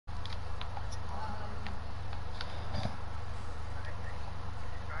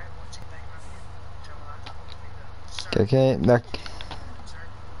Okay, look.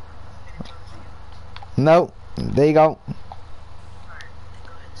 No, there you go.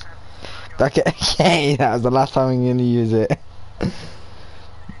 Okay, okay, that was the last time I'm gonna use it.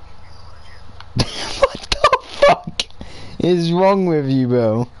 What the fuck is wrong with you,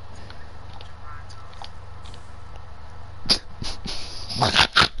 bro?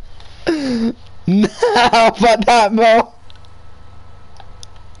 No, fuck that, bro.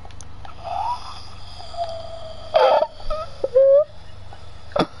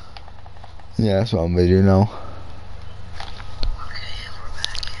 Yeah, that's what I'm gonna do now.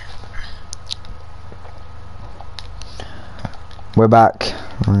 We're back.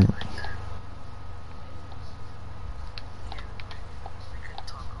 Right.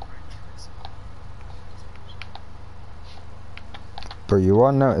 But you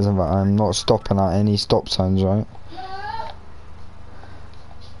are noticing that I'm not stopping at any stop signs, right?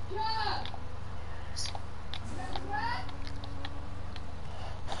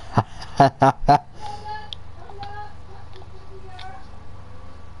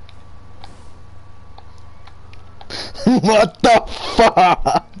 What the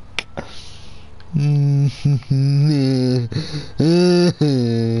fuck?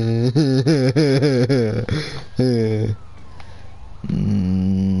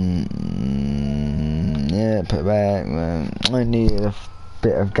 Yeah, put it back. I need a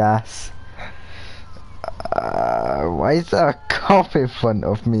bit of gas. Why is there a cop in front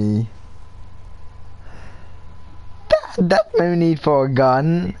of me? There's no need for a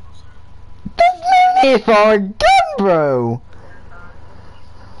gun. There's no need for a gun, bro.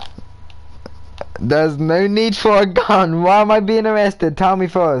 There's no need for a gun. Why am I being arrested? Tell me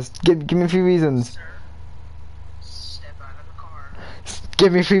first. Give me 3 reasons. Step out of the car.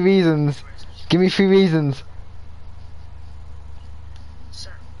 Give me 3 reasons. Give me 3 reasons.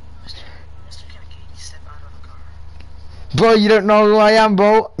 Sir, Mr. Kennedy, step out of the car. Bro, you don't know who I am,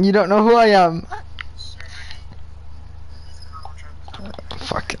 bro. You don't know who I am. Sir,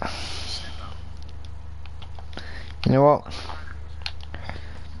 Fuck. step out. You know what?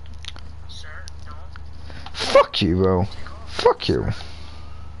 Sir, no. Fuck you, bro. Fuck you.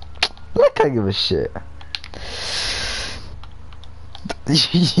 Like I give a shit.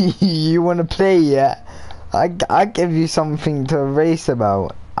 You wanna play, yeah? I give you something to race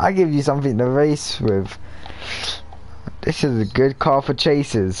about. I give you something to race with. This is a good car for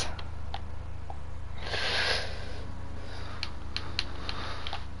chases.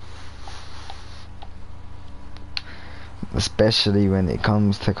 Especially when it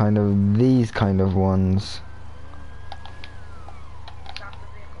comes to kind of these kind of ones. Stop the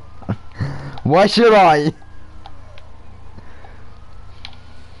vehicle. Why should I?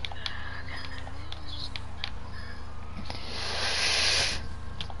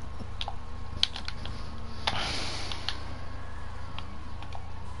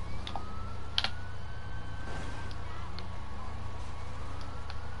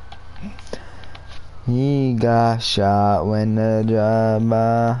 He got shot when the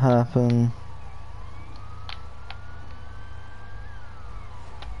drive-by happened.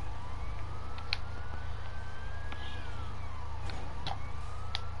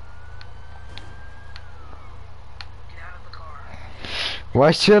 Get out of the car.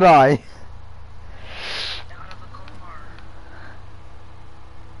 Why should I? Get out of the car.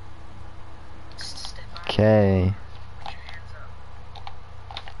 Step out. Okay. Put your hands up.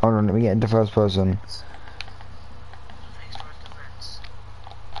 Hold on, let me get into first person. Face towards the fence.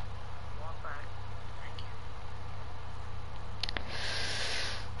 Walk back. Thank you.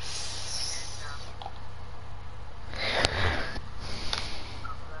 Hands down.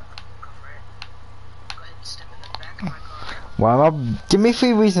 Cover it. Go ahead and step in the back of my car. Well, give me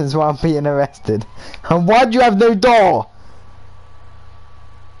 3 reasons why I'm being arrested. And why do you have no door? Oh,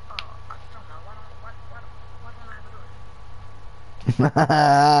 I don't know. Why don't I have a door?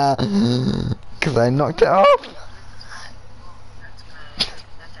 Because I knocked it off. That's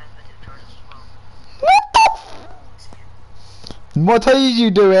admitted charges as well. What the What are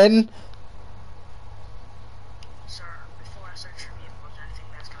you doing? Sir, before I search your vehicle, is there anything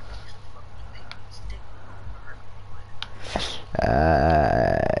that's gonna be used to stick or hurt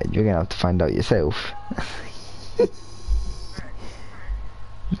me? You're gonna have to find out yourself. So, you just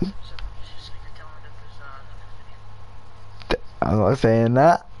need to tell me that there's nothing in the vehicle. I'm not saying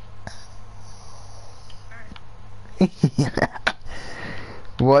that.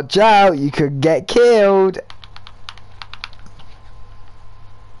 Watch out, you could get killed.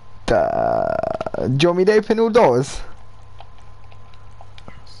 Do you want me to open all doors?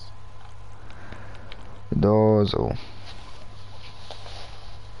 Doors all.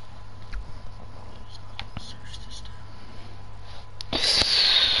 Search this time.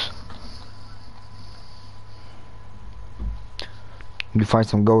 You find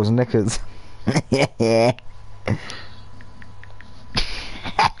some girls' knickers. Yeah.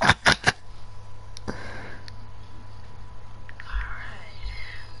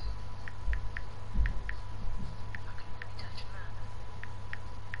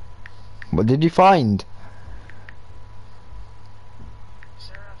 What did you find?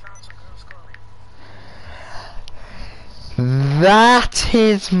 Sir, I found some girls calling. That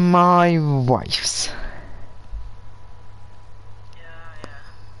is my wife's. Yeah.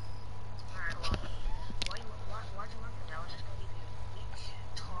 Alright, well, why'd you run from that? I was just gonna give you a weak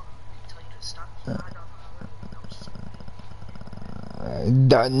talk and tell you to stop. I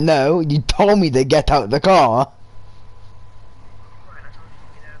don't know. No, you told me to get out the car. Right, I told you to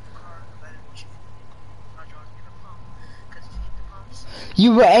get out of the car because I didn't want you to drive in the pump. Because if you hit the pumps,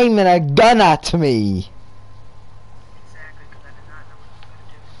 You were aiming a gun at me. exactly, because I did not know what you were going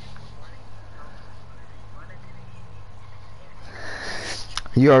to do. Good morning, no, whatever you wanted, didn't hit me.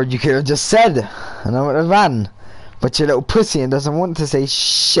 You could have just said, and I would have ran. But your little pussy and doesn't want to say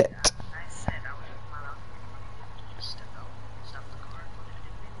shit. I said I was with my mouth to just step out, stop the car, and put it in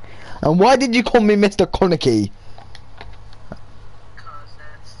the And why did you call me Mr. Koniki? because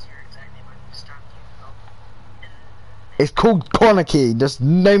that's your exact name. I stopped you. Oh, and It's called Koniki, just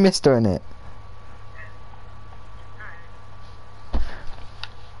no mister in it. alright.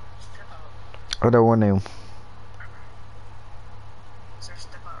 Step out. I don't want to. Sir,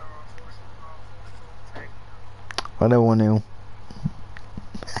 step out or I'll force drag you. I don't want to.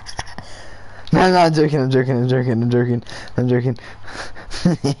 No, I'm joking.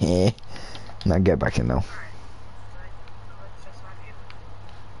 Now get back in now. Alright. Let's fix my vehicle.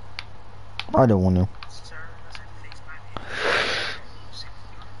 I don't want to. Sir, let's fix my vehicle.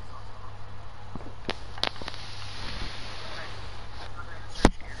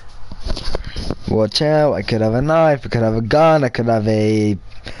 Watch out, I could have a knife, I could have a gun, I could have a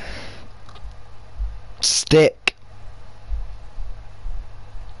stick.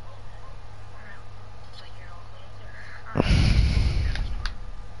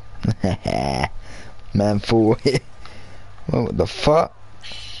 Man, fool. What the fuck?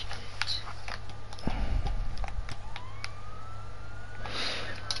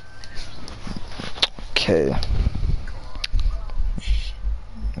 Okay.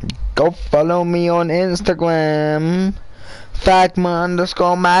 Go follow me on Instagram.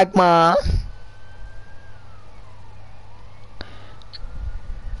 Fagma_magma.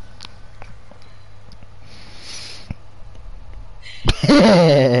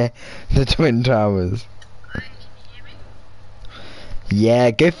 The Twin Towers.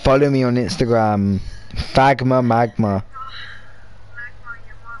 Yeah, go follow me on Instagram. Fagma_magma.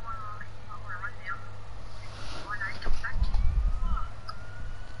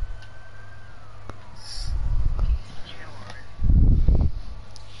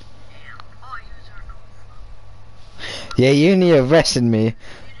 Yeah, you only arrested me.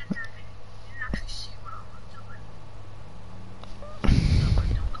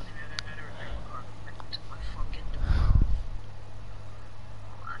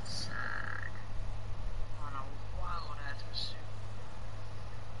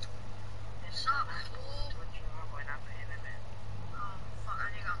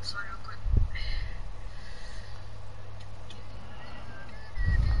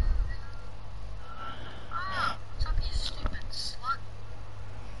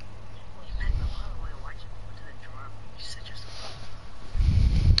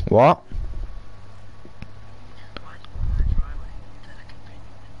 What?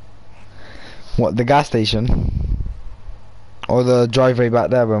 What, the gas station? Or the driveway back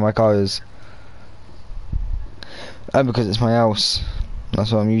there where my car is? Oh, because it's my house.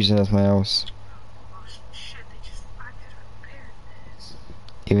 That's what I'm using as my house.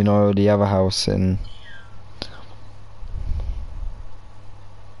 Even though I already have a house in...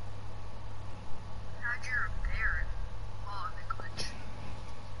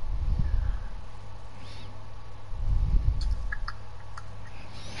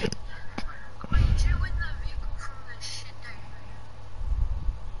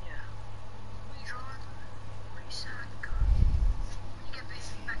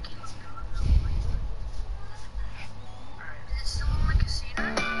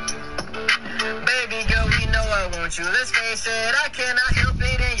 You, let's face it, I cannot help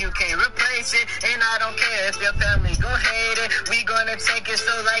it and you can't replace it. And I don't care if your family gon' hate it. We gonna take it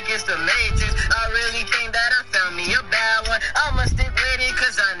so like it's the Matrix. I really think that I found me a bad one. I'ma stick with it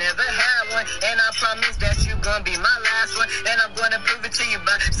cause I never had one. And I promise that you gon' be my last one. And I'm gonna prove it to you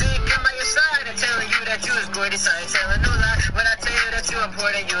by sitting by your side and telling you that you is gorgeous. I ain't telling no lie when I tell you that you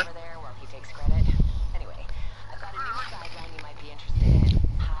important. You Over there while he takes credit. Anyway, I've got a new guideline you might be interested in.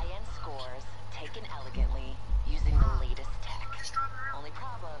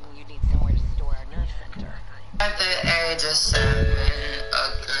 age of 7, a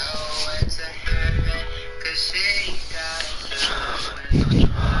girl went to heaven, 'cause she got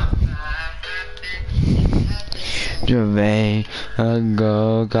Jermaine, a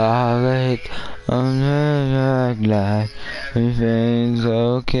girl got it. I'm glad everything's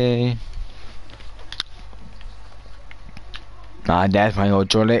okay. Nah, that's my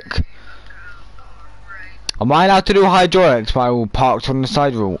hydraulic. Am I allowed to do hydraulics while parked on the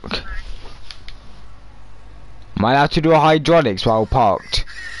sidewalk? Am I allowed to do hydraulics while parked?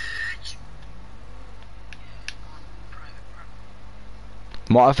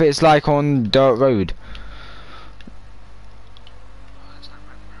 What if it's like on dirt road?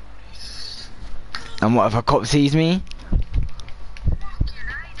 And what if a cop sees me?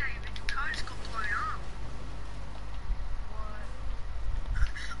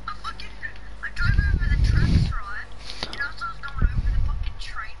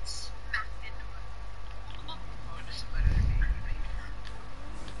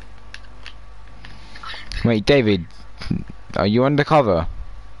 Wait, David, are you undercover?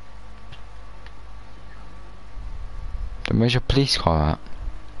 Then where's your police car at?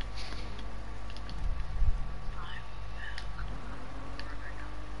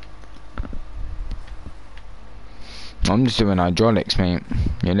 I'm just doing hydraulics, mate.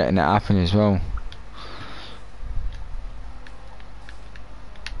 You're letting it happen as well.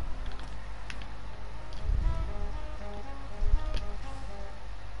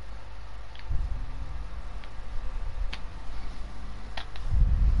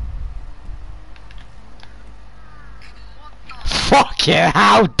 Fuck you,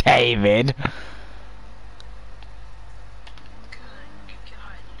 how, David?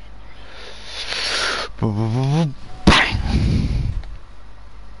 Bang!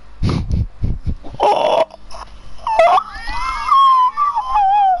 Oh!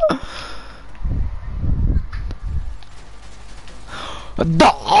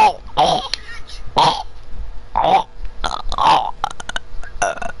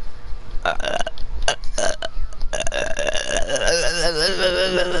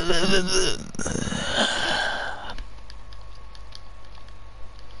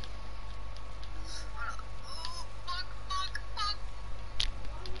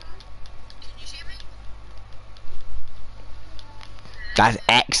 That's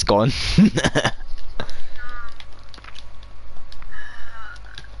X gone.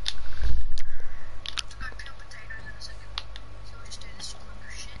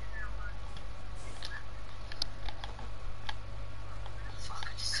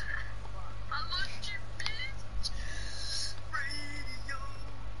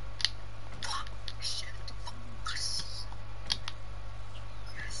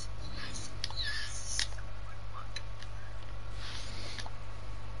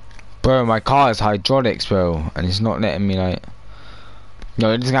 Bro, my car is hydraulics, bro, and it's not letting me, like... No,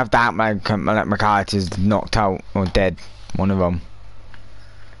 you're just gonna have to act like my car is knocked out or dead. One of them.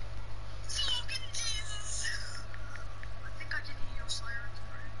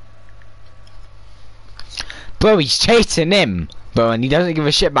 Bro, he's chasing him, bro, and he doesn't give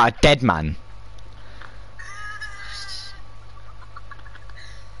a shit about a dead man.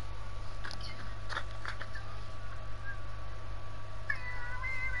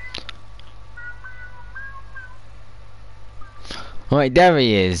 Right, there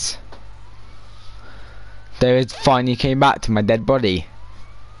he is. There is finally came back to my dead body.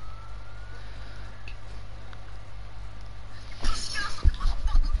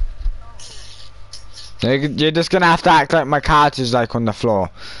 You're just gonna have to act like my cat is like on the floor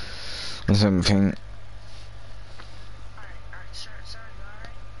or something.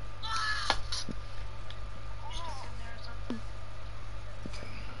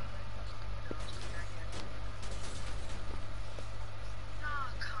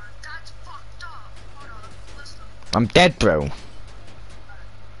 I'm dead, bro.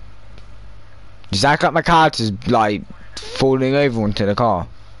 Just act like my car is like falling over onto the car,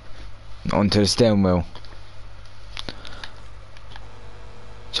 onto the steering wheel.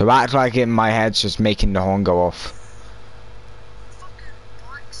 So act like in my head's just making the horn go off.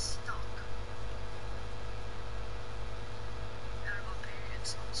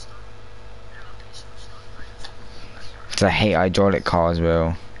 I hate hydraulic cars,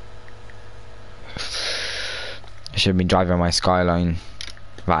 bro. I should be driving my Skyline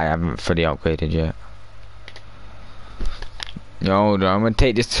that I haven't fully upgraded yet. Yo, I'm gonna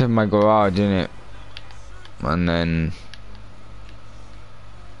take this to my garage, innit? And then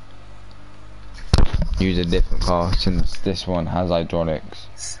use a different car since this one has hydraulics.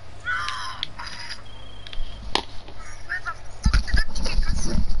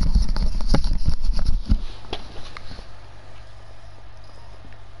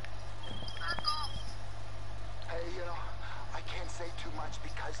 much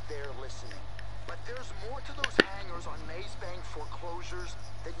because they're listening. But there's more to those hangers on Maze Bank foreclosures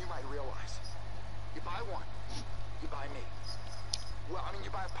than you might realize. You buy one, you buy me. Well, I mean, you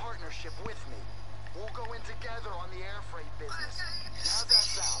buy a partnership with me. We'll go in together on the air freight business. How's that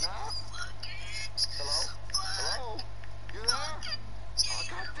sound, huh? Hello? Hello? You there? Oh,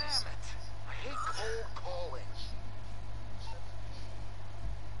 God damn it. I hate cold calling.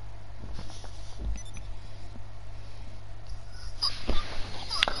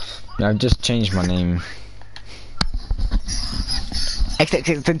 I've just changed my name.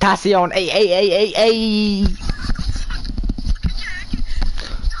 Tentacion, ay.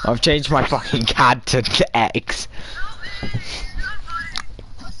 I've changed my fucking CAD to X.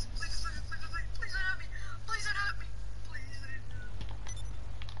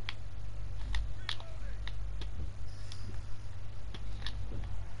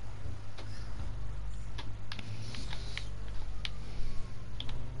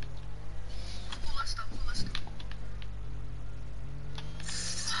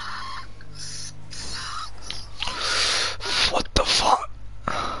 What the fuck?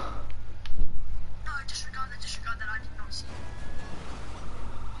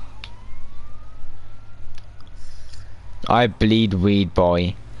 I bleed weed,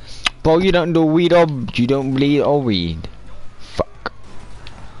 boy. Boy, you don't do weed or you don't bleed or weed. Fuck.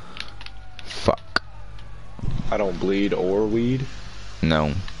 Fuck. I don't bleed or weed.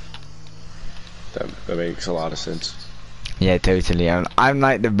 No. That makes a lot of sense. Yeah, totally. I'm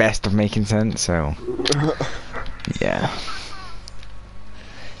like the best of making sense, so yeah.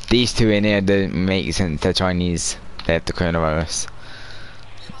 These two in here don't make sense. They're Chinese. They have the coronavirus.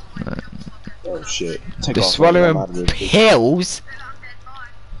 Oh shit. They're swallowing pills.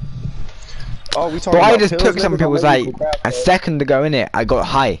 Oh, we talking But I about just pills, took nigga? some Don't pills make me like go grab a that. second ago in it. I got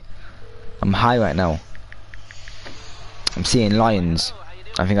high. I'm high right now. I'm seeing lions.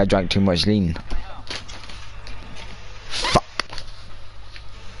 I think I drank too much lean. Fuck.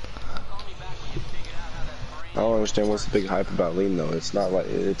 I don't understand what's the big hype about lean though. It's not like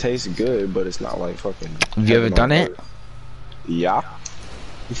it tastes good, but it's not like fucking. Have you ever heaven done on it? earth. Yeah.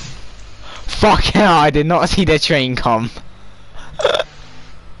 Fuck hell, I did not see the train come.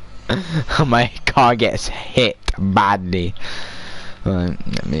 My car gets hit badly. Right,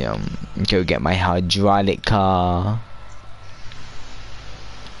 let me go get my hydraulic car.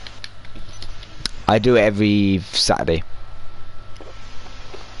 I do it every Saturday.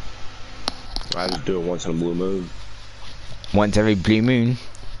 I just do it once in a blue moon. Once every blue moon.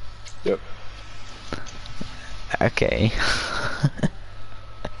 Yep. Okay.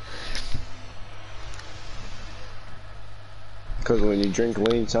 Because when you drink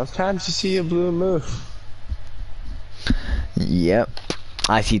lean, sometimes you see a blue moon. Yep.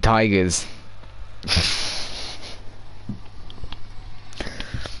 I see tigers.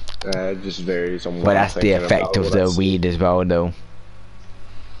 It just varies on what But I'm that's the thinking effect about, of what I the see. weed as well, though.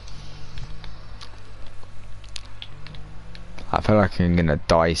 I feel like I'm gonna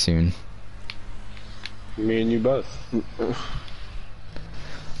die soon. Me and you both.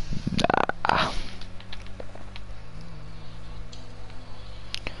 Ah.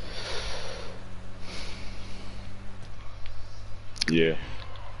 Yeah.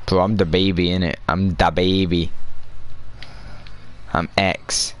 Bro, I'm the baby, innit? I'm the baby. I'm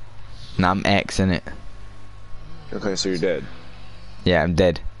X. No, I'm X, innit? Okay, so you're dead. Yeah, I'm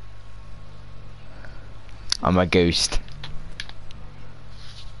dead. I'm a ghost.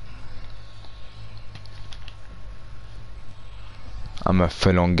 I'm a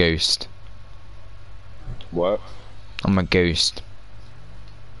full-on ghost. What? I'm a ghost.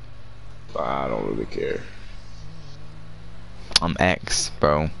 I don't really care. I'm X,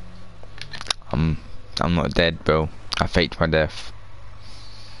 bro. I'm not dead, bro. I faked my death.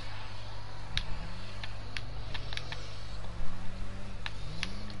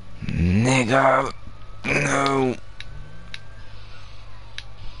 Nigga, no.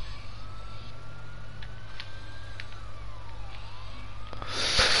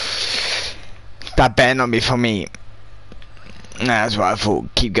 That better not be for me. Nah, that's what I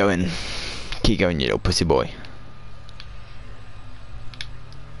thought. Keep going. Keep going, you little pussy boy.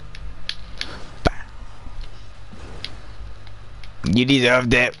 You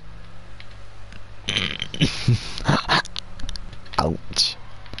deserved it. Ouch.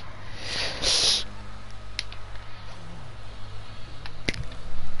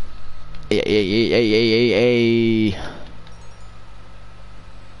 Hey.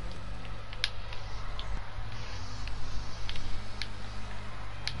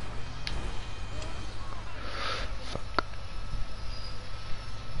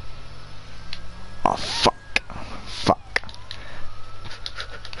 Oh, fuck. Fuck.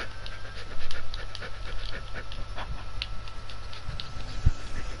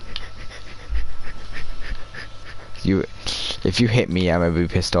 if you hit me, I'm gonna be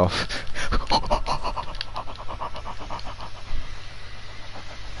pissed off.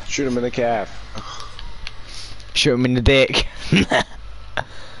 Shoot him in the calf. Shoot him in the dick.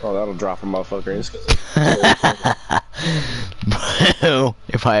 Oh, that'll drop a motherfucker instantly. Bro,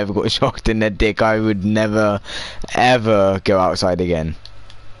 if I ever got shocked in the dick, I would never, ever go outside again.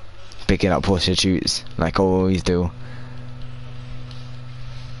 Picking up prostitutes, like I always do.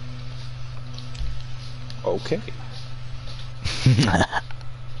 Okay.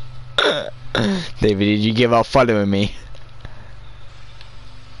 David, did you give up following me?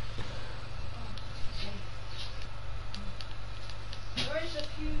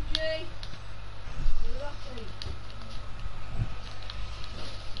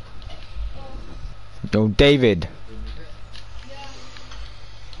 Yo, David.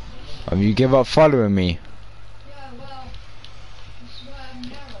 Have you give up following me? Yeah, well, this is why I'm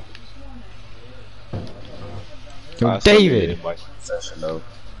narrow this morning. Yo, David. Invite to the session, though.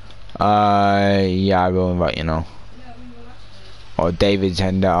 Yeah, I will invite you now. Or David's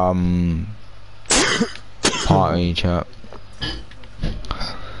in the party chat.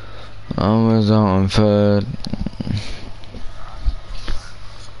 I was out on third.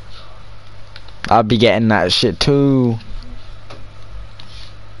 I'll be getting that shit too.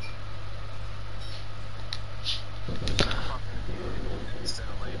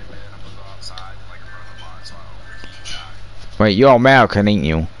 Wait, you're American, ain't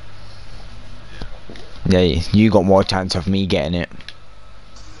you? Yeah, you got more chance of me getting it.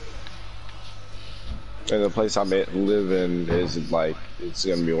 And the place I live in is like, it's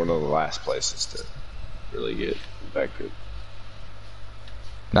gonna be one of the last places to really get infected.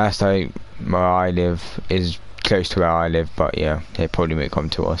 That's like where I live, is close to where I live, but yeah, they probably won't come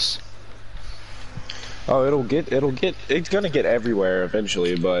to us. Oh, it's gonna get everywhere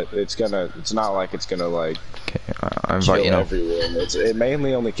eventually, but it's not like it's gonna like Okay, I'm kill inviting you. everyone. It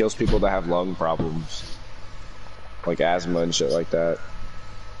mainly only kills people that have lung problems, like asthma and shit like that,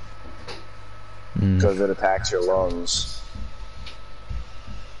 because it attacks your lungs.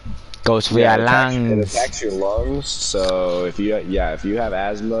 Goes for your lungs. It attacks your lungs. So if you have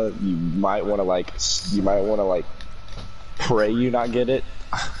asthma, you might want to like pray you not get it.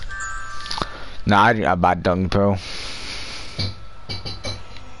 Nah, I got bad lungs, bro.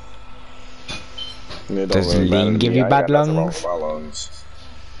 Does lean give you bad lungs?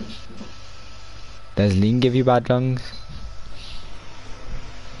 Does lean give you bad lungs?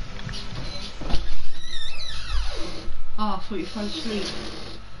 Oh, I thought you fell asleep.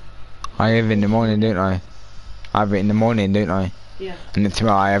 I have it in the morning, don't I? I have it in the morning, don't I? Yeah. And then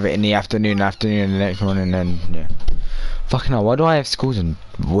tomorrow I have it in the afternoon, and the next morning, and then, yeah. Fucking hell, why do I have schools on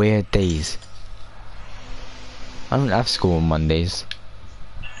weird days? I don't have school on Mondays.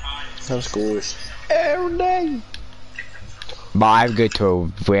 Have schools every day. But I go to a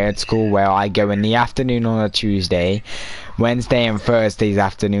weird school where I go in the afternoon on a Tuesday, Wednesday and Thursdays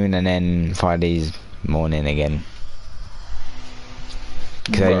afternoon, and then Fridays morning again.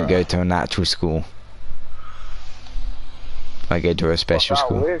 Because I don't go to an actual school. I go to a special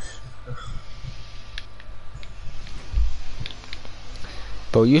school.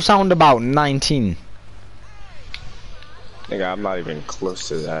 Bro, you sound about 19. Nigga, I'm not even close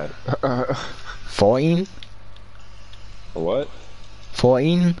to that. 14? What?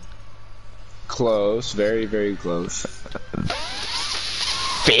 14? Close, very, very close.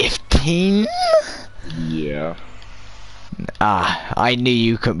 15? Yeah. Ah, I knew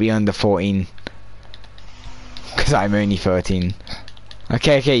you couldn't be under 14. Because I'm only 13.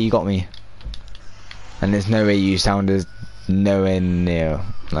 Okay, you got me. And there's no way you sound as nowhere near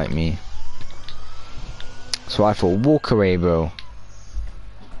like me. So I thought, walk away, bro.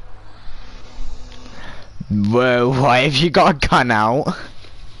 Whoa, why have you got a gun out?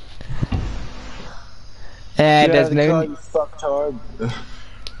 There's no... You fucktard. Oh,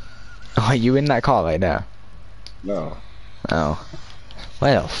 are you in that car right there? No. Oh.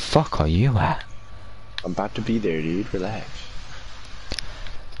 Where the fuck are you at? I'm about to be there, dude. Relax.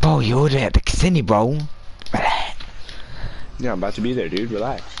 Bro, you're already at the casino, bro. Yeah, I'm about to be there, dude.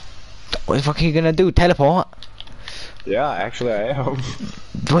 Relax. What the fuck are you gonna do? Teleport? Yeah, actually I am.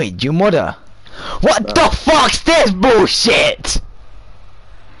 Wait, your mother? What the fuck's this bullshit?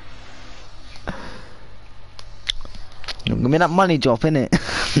 Give me that money drop, innit?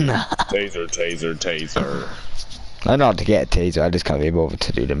 Taser, taser, taser. I know how to get a taser, I just can't be bothered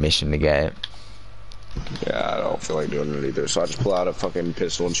to do the mission to get it. Yeah, I don't feel like doing it either, so I just pull out a fucking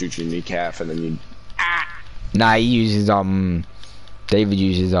pistol and shoot you in the calf, and then you... Nah, he uses, David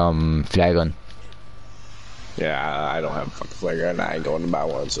uses, flare gun. Yeah, I don't have a fucking flare gun, I ain't going to buy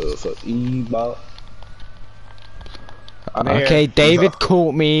one, so fuck e-ball. I'm Okay, here. David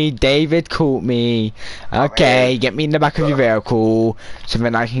caught me. David caught me. Okay, get me in the back of your vehicle so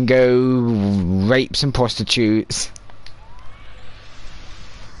then I can go rape some prostitutes.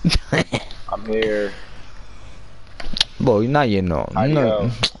 I'm here. Well, no, you're not. I No,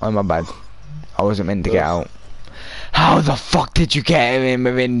 know. oh my bad. I wasn't meant to get out. How the fuck did you get him in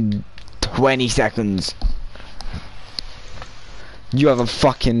within 20 seconds? You have a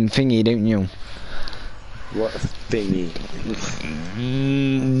fucking thingy, don't you? What thingy?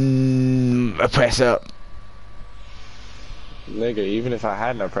 A press up. Nigga, even if I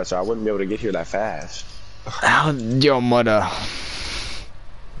had an oppressor, I wouldn't be able to get here that fast. How your mother?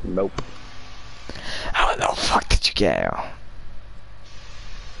 Nope. How the fuck did you get here?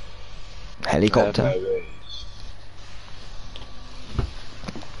 Helicopter.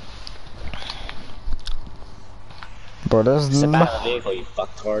 Bro, there's It's about a vehicle, you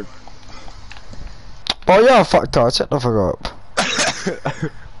fucktard. Bro, you're a fucktard, shut the fuck up.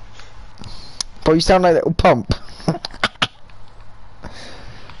 Bro, you sound like a little pump.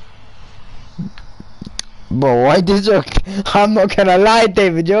 Bro, why did you... I'm not gonna lie,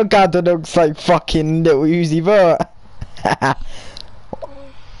 David, your character looks like fucking little Uzi Vert.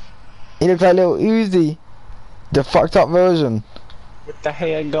 He looks like little Uzi. The fucked up version. What the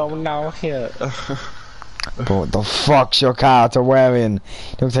hell going on here? Bro, what the fuck's your character wearing?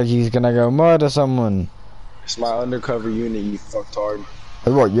 Looks like he's gonna go murder someone. It's my undercover unit, you fucktard.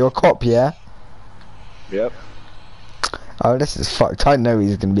 What, you're a cop, yeah? Yep. Oh, this is fucked. I know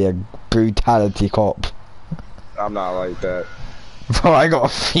he's gonna be a brutality cop. I'm not like that. Bro, I got a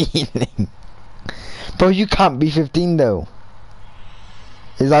feeling. Bro, you can't be 15 though.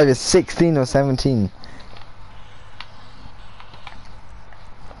 It's either 16 or 17.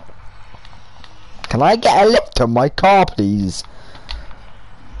 Can I get a lift to my car, please?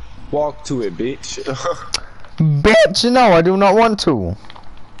 Walk to it, bitch. Bitch, no, I do not want to.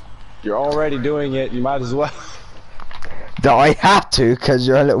 You're already doing it, you might as well. No, I have to, because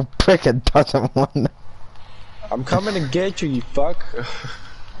you're a little prick and doesn't want. I'm coming to get you, you fuck.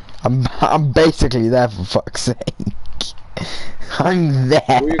 I'm basically there, for fuck's sake. I'm there.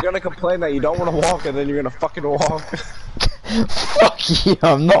 Well, you're gonna complain that you don't want to walk, and then you're gonna fucking walk. Fuck you,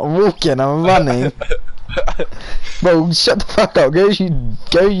 I'm not walking, I'm running. Bro, shut the fuck up,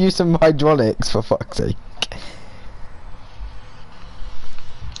 go use some hydraulics, for fuck's sake.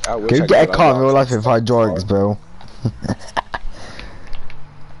 I wish Go I get a could car in unlock real life this with hydraulics, bro.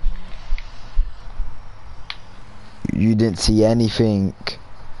 You didn't see anything.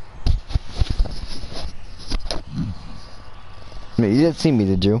 No, you didn't see me,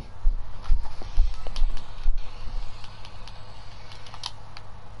 did you?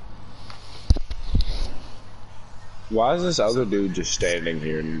 Why is this other dude just standing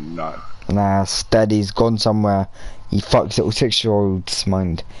here and not? Nah, Steady's gone somewhere. He fucked little 6-year-old's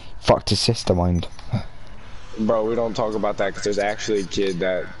mind. Fucked his sister mind. Bro, we don't talk about that because there's actually a kid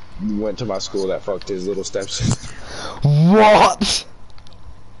that went to my school that fucked his little stepsister. What?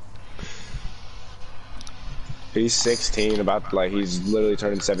 He's 16, he's literally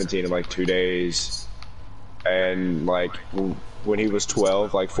turning 17 in like 2 days. And like, when he was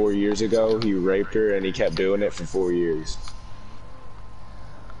 12, like 4 years ago, he raped her and he kept doing it for 4 years.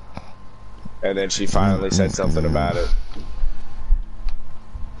 And then she finally said something about it.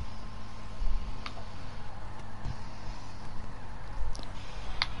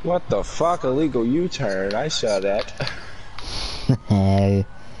 What the fuck? Illegal U-turn. I saw that. Hey.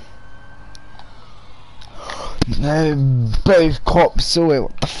 No, both cops saw it.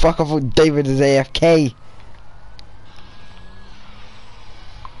 What the fuck? I thought David is AFK.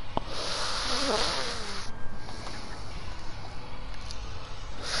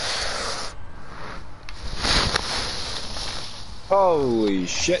 Holy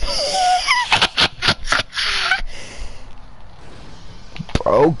shit.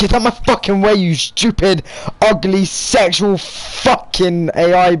 Bro, get out my fucking way, you stupid, ugly, sexual fucking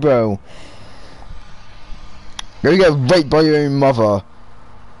AI, bro. You're gonna get raped by your own mother.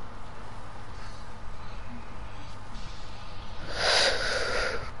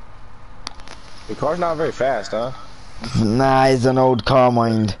 The car's not very fast, huh? Nah, it's an old car,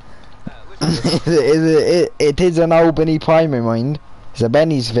 mind. It is an Albany Primo, mind. It's a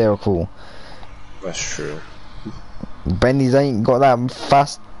Benny's vehicle. That's true. Benny's ain't got that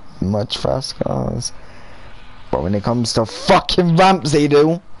much fast cars. But when it comes to fucking ramps, they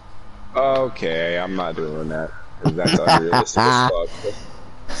do. Okay, I'm not doing that. 'Cause that's unrealistic as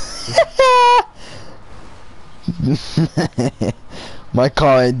fuck. My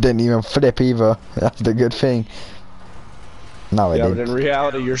car didn't even flip either. That's the good thing. No, it Yeah, did. but in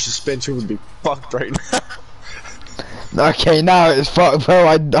reality, your suspension would be fucked right now. Okay, now it's fucked, bro.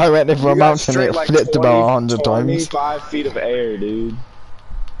 I went in for a mountain and it like flipped 20, about 100 times. 25 feet of air, dude.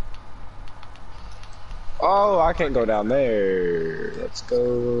 Oh, I can't go down there. Let's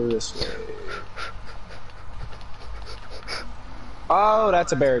go this way. Oh,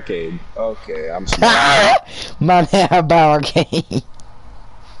 that's a barricade. Okay, I'm smart. Man, a barricade.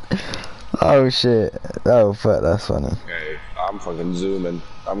 Oh shit. Oh fuck, that's funny. Okay, I'm fucking zooming.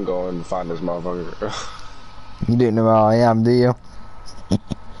 I'm going to find this motherfucker. You don't know where I am, do you?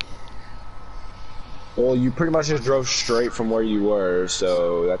 Well, you pretty much just drove straight from where you were,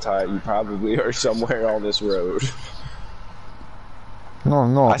 so that's how you probably are somewhere on this road. No,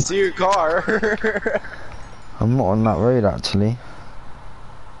 I'm I not. see your car. I'm not on that road actually.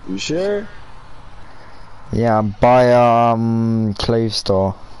 You sure? Yeah, I'm by clothes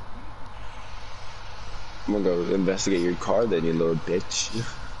store. I'm gonna go investigate your car then, you little bitch.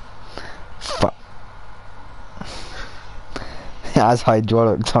 Fuck. It has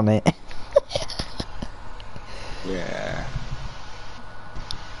hydraulics on it. Yeah.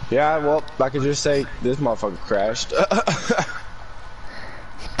 Yeah, well, I could just say this motherfucker crashed.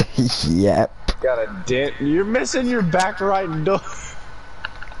 Yep. Got a dent. You're missing your back right door.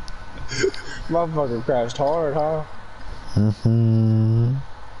 Motherfucker crashed hard, huh?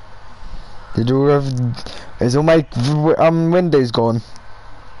 Did you have? Is all my windows gone?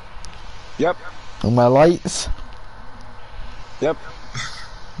 Yep. All my lights? Yep.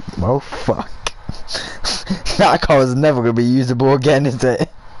 Oh fuck. That car is never gonna be usable again, is it?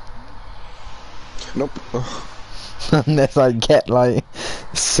 Nope. Unless I get like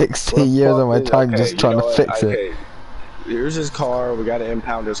 60 years of my time just trying to fix it. Here's his car. We gotta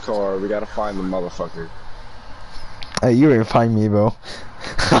impound his car. We gotta find the motherfucker. Hey, you ain't find me, bro.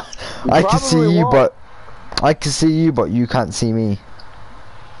 I can see you, but you can't see me.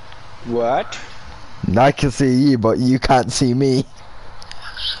 What? I can see you, but you can't see me.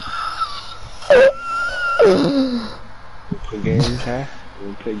 We play games, huh?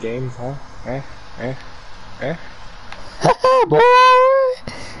 We play games, huh? Boy,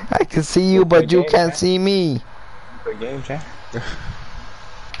 I can see you, but you can't see me. Play games, huh?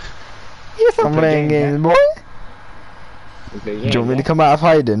 Yes, I'm playing games, boy. Do you want me to come out of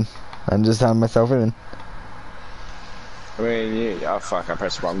hiding and just hand myself in? I mean, yeah, oh fuck, I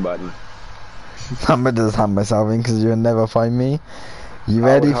pressed the wrong button. I'm gonna just hand myself in because you'll never find me. You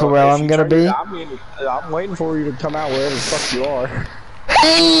ready for where I'm gonna be? I'm waiting for you to come out wherever the fuck you are.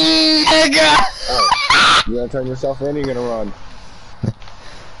 Oh, you gonna turn yourself in or you gonna run?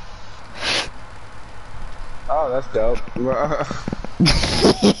 Oh, that's dope. Nah,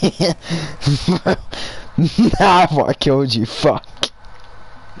 I thought I killed you, fuck.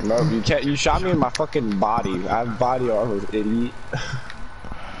 No, you can't. You shot me in my fucking body. I have body armor, idiot.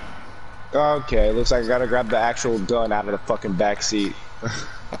 Okay, looks like I gotta grab the actual gun out of the fucking back seat.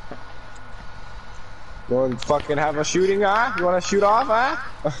 You wanna fucking have a shooting, huh? You wanna shoot off, huh?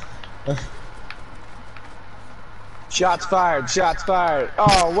 Shots fired, shots fired.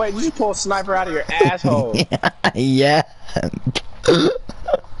 Oh, wait, did you pull a sniper out of your asshole? Yeah.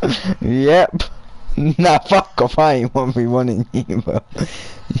 Yep. Nah, fuck off, I ain't want me wanting you, bro.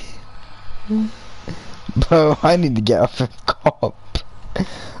 Bro, I need to get off the cop.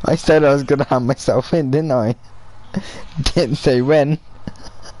 I said I was gonna hand myself in, didn't I? Didn't say when.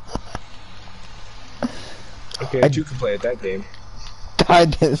 Okay, you can play at that game. I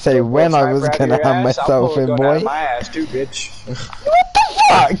didn't say when I was gonna hand myself in, boy. My ass too, bitch. What the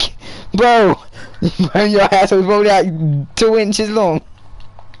fuck? Bro, your ass was only like 2 inches long.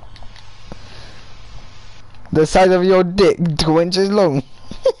 The size of your dick, 2 inches long.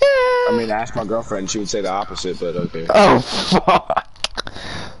 I mean, ask my girlfriend, she would say the opposite, but okay. Oh fuck.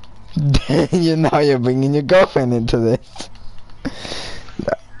 Now you're bringing your girlfriend into this.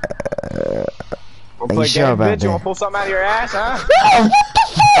 We'll play sure game, bitch. that? You wanna pull something out of your ass, huh? Oh,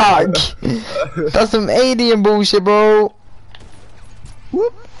 what the fuck? That's some alien bullshit, bro.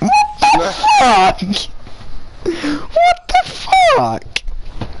 What the fuck? What the fuck?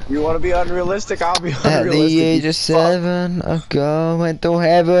 You wanna be unrealistic? I'll be At unrealistic. the age of 7, I went to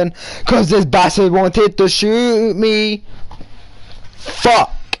heaven, cause this bastard wanted to shoot me.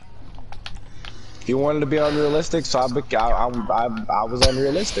 Fuck. You wanted to be unrealistic, so I was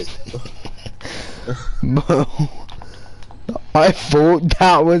unrealistic. Bro, I thought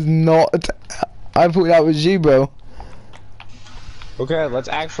that was not. I thought that was you, bro. Okay, let's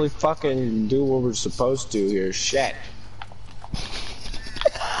actually fucking do what we're supposed to here. Shit.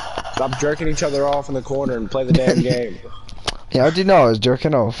 Stop jerking each other off in the corner and play the damn game. Yeah, how'd you know I was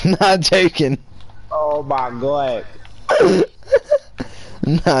jerking off? Not joking. Oh my god.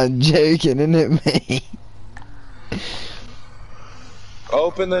 Not joking, isn't it, mate?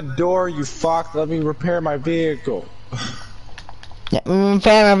 Open the door, you fuck. Let me repair my vehicle. Yeah,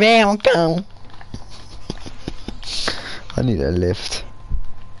 fair vehicle. I need a lift.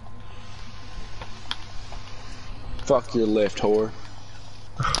 Fuck your lift, whore.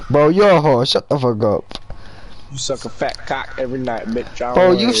 Bro, you're a whore. Shut the fuck up. You suck a fat cock every night, bitch. I don't Bro,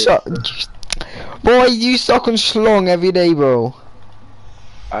 wanna you hear suck. Boy, you suck on schlong every day, bro.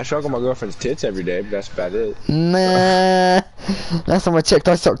 I suck on my girlfriend's tits every day, but that's about it. Nah. Last time I checked,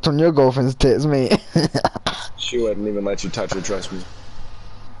 I sucked on your girlfriend's tits, mate. She wouldn't even let you touch her, trust me.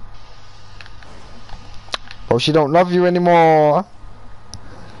 Oh, she don't love you anymore.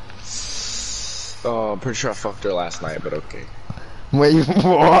 Oh, I'm pretty sure I fucked her last night, but okay. Wait,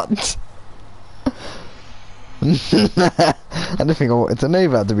 what? I don't think I wanted to know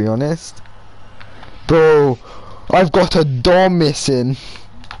that, to be honest. Bro, I've got a door missing.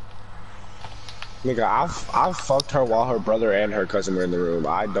 Nigga, I've fucked her while her brother and her cousin were in the room.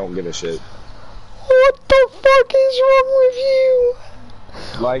 I don't give a shit. What the fuck is wrong with you?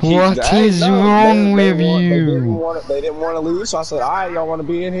 Like, What is wrong with you? They didn't want to leave, so I said, alright, y'all want to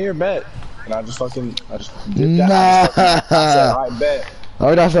be in here? Bet. And I just dipped Nah. out. I said, alright, bet. I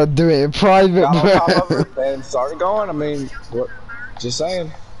would have to do it in private, Got on top of bro. her and started going. I mean, what? Just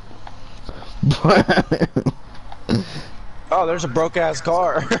saying. Oh, there's a broke ass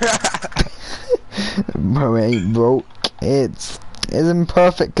car. Bro, it ain't broke. It's in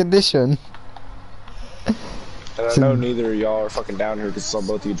perfect condition. And I know neither of y'all are fucking down here because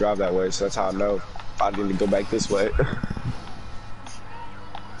both of you drive that way, so that's how I know I need to go back this way.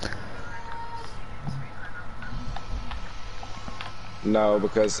 No,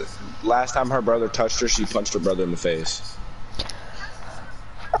 because last time her brother touched her, she punched her brother in the face.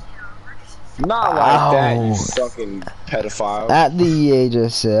 Not like that, you fucking pedophile. At the age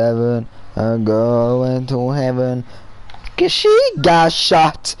of 7, a girl went to heaven 'cause she got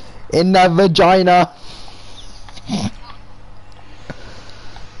shot in the vagina.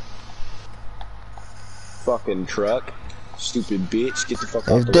 Fucking truck. Stupid bitch, get the fuck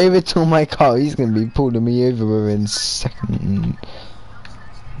out. If David took my car, he's gonna be pulling me over in second.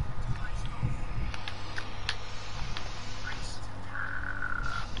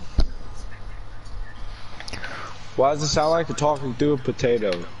 Why does it sound like you're talking through a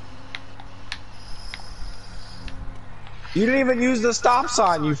potato? You didn't even use the stop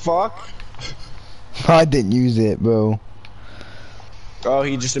sign, you fuck. I didn't use it, bro. Oh,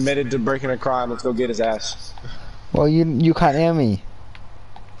 he just admitted to breaking a crime. Let's go get his ass. Well, you can't hear me.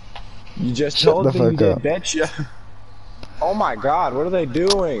 You just Shut told the me you fuck did, up. betcha. Oh my god, what are they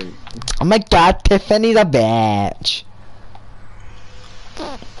doing? Oh my god, Tiffany's a bitch.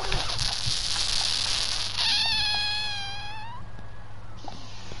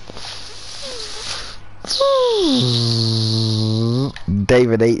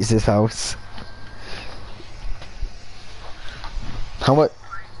 David hates his house. How much?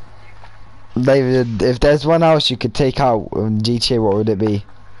 David, if there's one house you could take out in GTA, what would it be?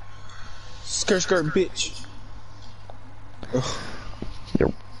 Skirt, bitch.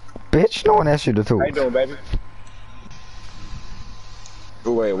 Yo, bitch, no one asked you to talk. How you doing, baby?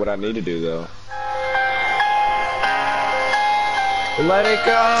 Oh, wait, what I need to do, though. Let it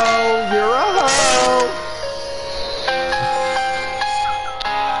go! You're a hoe!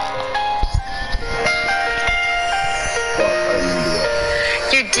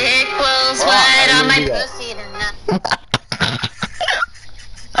 Your dick was wide on my pussy tonight.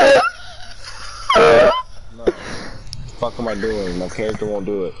 No. Fuck am I doing? My character won't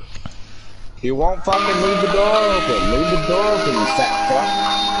do it. You won't fucking leave the door open. Leave the door open, you fat fuck.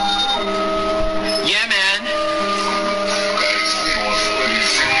 Yeah, man.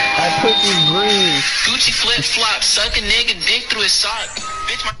 I put you green. Gucci flip flop, suck a nigga dick through his sock.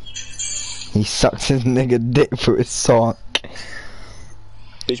 Bitch, my He sucks his nigga dick through his sock.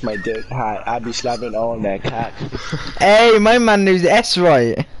 Bitch, my dick hot. I be slapping on that cock. Hey, my man knows the S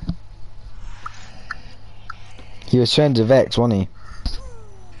right. He was friends with X, wasn't he?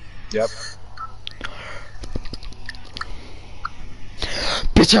 Yep.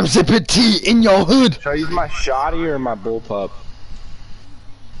 Bitch, I'm sipping tea in your hood. Should I use my shotty or my bullpup?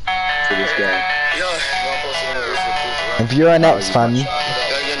 For this guy. If you're an X fan,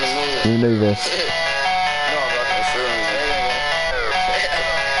 you know this.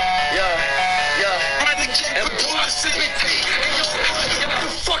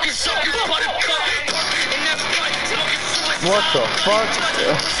 What the fuck?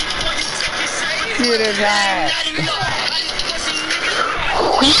 Get in that.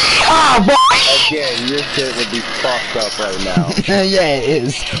 Ah, boy! Again, your shit would be fucked up right now. Yeah, it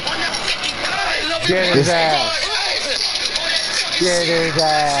is. Get his ass. Get his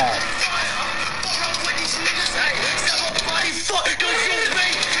ass.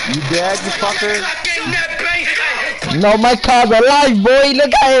 You dead, you fucker? No, my car's alive, boy.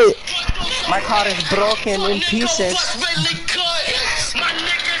 Look at it. My car is broken in pieces.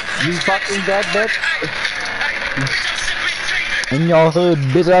 You fucking dead, bitch. In your hood,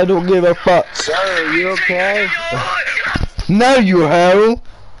 bitch, I don't give a fuck. Sir, you okay? No, you hell.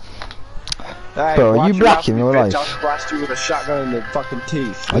 Hey, Bro, are watch you your black mouth, in you real bitch. life? I'll blast you with a shotgun in the fucking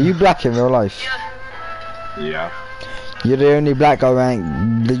teeth. Are you black in real life? Yeah. You're the only black guy,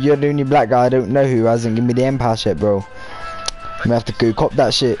 man. You're the only black guy I don't know who hasn't given me the empath shit, bro. I'm gonna have to go cop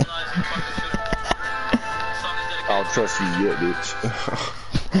that shit. I'll trust you yet, bitch.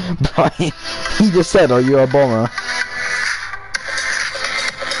 Brian, he just said, are you a bomber?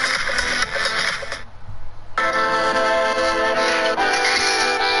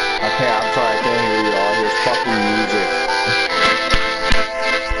 Okay, I'm sorry, I can't hear you. All this fucking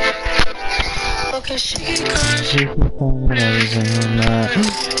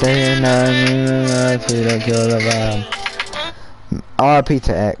RP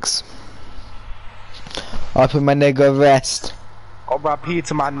to X. I put my nigga rest. R.I.P.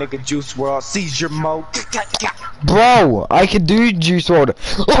 to my nigga Juice World. Seizure mode. Bro, I can do juice water.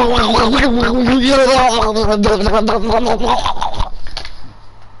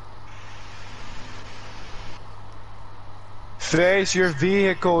 Face your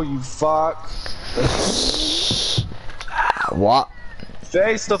vehicle, you fuck. What?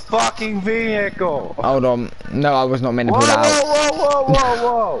 Face the fucking vehicle. Hold on. No, I was not meant to Whoa, put that out. whoa, whoa, whoa, whoa,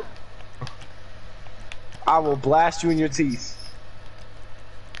 whoa. I will blast you in your teeth.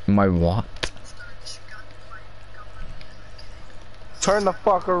 My what? Turn the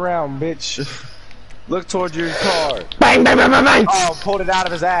fuck around, bitch. Look towards your car. Bang, bang, bang, bang, bang! Oh, pulled it out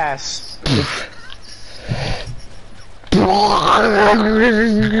of his ass.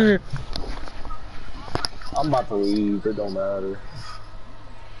 I'm about to leave. It don't matter.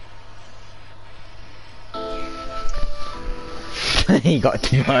 He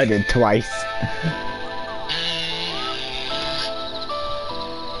got murdered twice.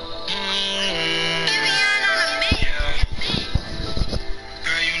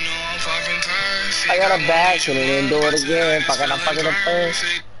 I got a back and then do it again. Fucking, I'm fucking up first.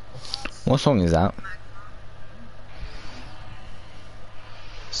 What song is that?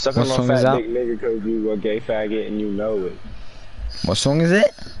 Sucking What on song fat is that? dick nigga cause you a gay faggot and you know it. What song is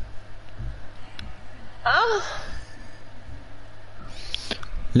it?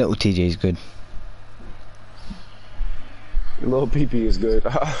 Little TJ is good. Little pee-pee is good.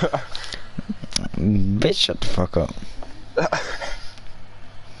 Bitch, shut the fuck up.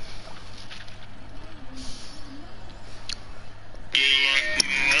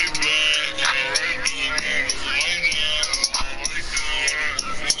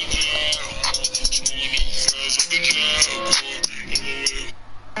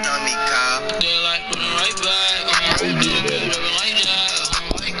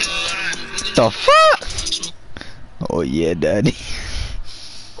 The fuck? Oh yeah, daddy.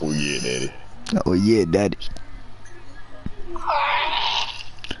 Oh yeah, daddy. Oh yeah, daddy.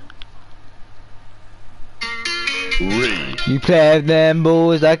 Ready. You play with them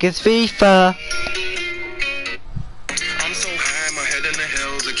balls like it's FIFA. I'm so high, my head in the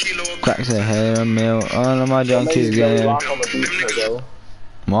hills, a kilo of Cracks a hair a meal. All of my junkies getting. Rock on the beat, cuzzo.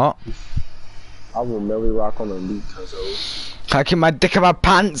 What? I will Melly rock on the beat, cuzzo. Can I keep my dick in my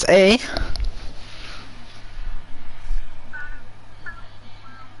pants, eh?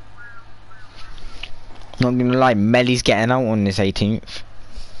 Not gonna lie, Melly's getting out on this 18th.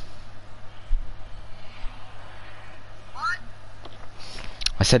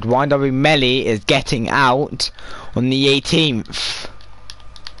 I said YW Melly is getting out on the 18th.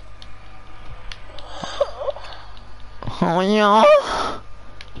 Oh yeah.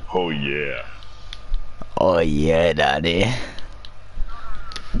 Oh yeah. Oh yeah, daddy.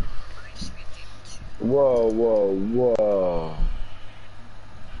 Whoa, whoa, whoa.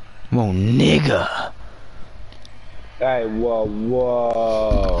 Whoa, nigga. Hey, whoa,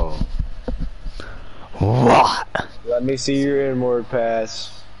 whoa. What? Let me see your inward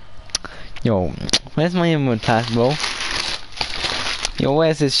pass. Yo, where's my inward pass, bro? Yo,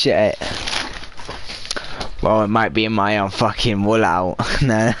 where's this shit at? Well, it might be in my fucking wool out.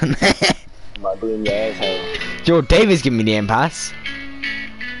 No. Might be in your asshole. Yo, David's giving me the end pass.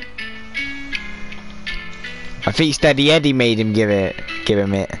 I think Steady Eddie made him give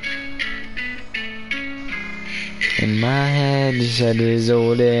him it. In my head, you said it was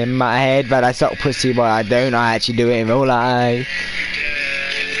all in my head, but I suck pussy, but I don't. I actually do it in real life.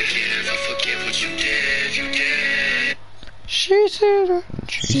 She's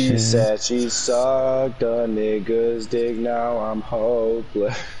She said she sucked a nigga's dick, now I'm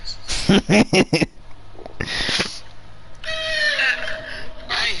hopeless.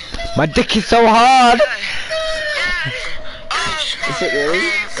 My dick is so hard. Is it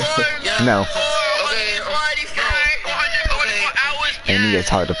really? No. And he gets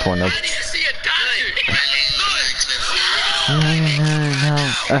hard to porn up.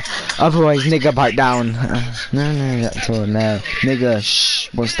 No. Otherwise, nigga, pipe down. No, that's all now. Nigga, shh.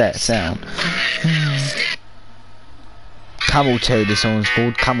 What's that sound? Camel toe. This song's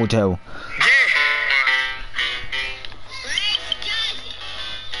called Camel toe.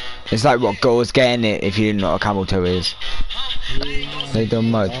 It's like what girls getting it if you didn't know what a camel toe is. They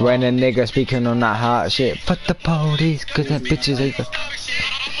don't much. When a nigga speaking on that hard shit, fuck the police, cause that bitches they go.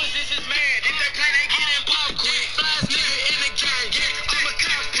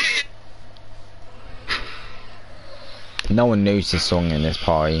 No one knows this song in this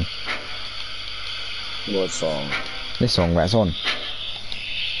party. What song? This song that's on.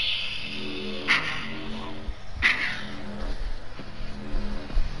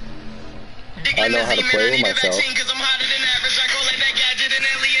 I know how to play with myself.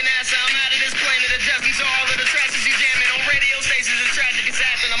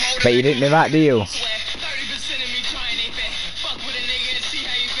 But you didn't know that, do you?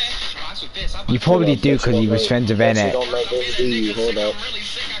 You probably do because he was friends with Bennett. Hold up.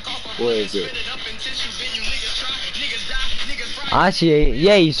 Where is it? Actually,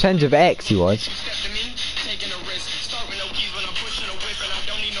 yeah, he's friends with X, he was.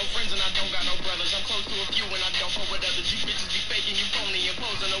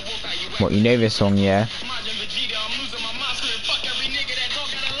 What, you know this song, yeah?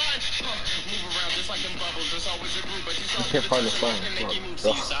 I can't find the song.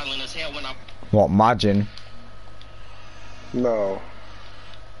 What, Margin? No.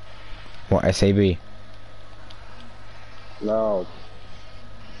 What, SAB? No.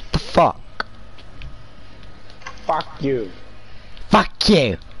 The fuck? Fuck you. Fuck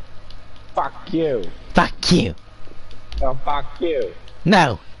you! Fuck you. Fuck you! No, fuck you.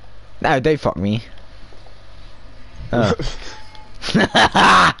 No! No, don't fuck me. Oh. No,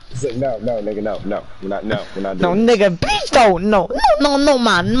 nigga, no. We're not No, doing nigga, please don't! No,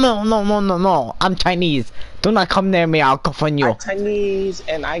 man! No. I'm Chinese. Do not come near me, I'll cough on you. I'm Chinese,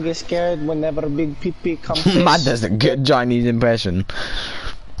 and I get scared whenever a big pee-pee comes. Man does a good Chinese impression.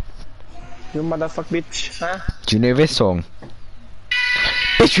 You motherfucker bitch, huh? Do you know this song?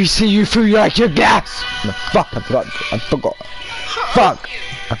 Bitch, we see you through like your gas! No, fuck, I forgot. Fuck!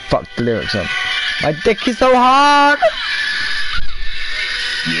 I fucked the lyrics up. My dick is so hard!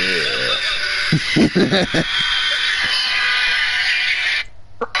 Yeah.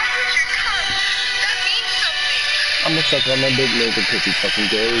 I'm gonna suck on my big nigga cause he fucking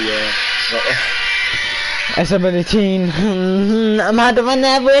gay, yeah. S17. I'm hard of an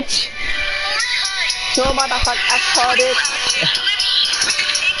average. So motherfucker, I caught it.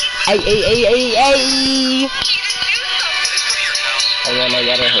 Ay. And then I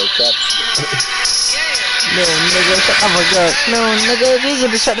got a haircut. No, nigga, shut the fuck up. No, nigga, you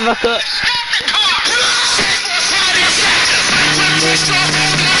gotta shut the fuck up.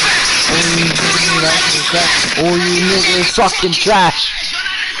 Oh, you niggas fucking trash.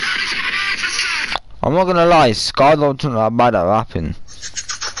 I'm not gonna lie, Skylar's not bad at rapping.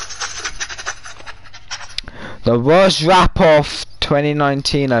 The worst rap of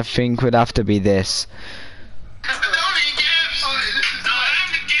 2019, I think, would have to be this.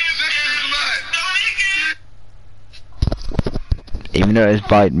 Even though it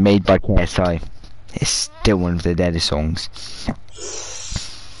was made by KSI, it's still one of the deadest songs.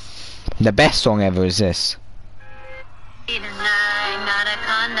 The best song ever is this.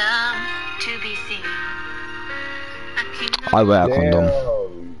 I wear a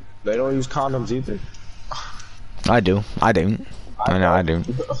condom. They don't use condoms either. I do. I don't. I know I do.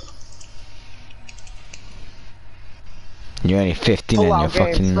 You're only 15 and you're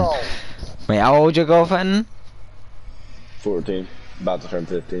fucking... Wait, how old your girlfriend? 14. About to turn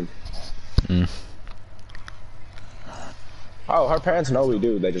 15. Mm. Oh, her parents know we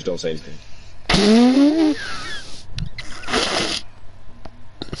do, they just don't say anything.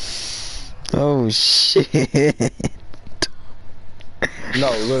 Oh shit. No,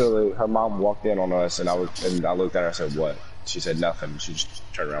 literally, her mom walked in on us and I looked at her and I said, what? She said nothing. She just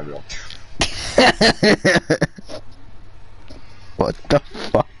turned around and walked. What the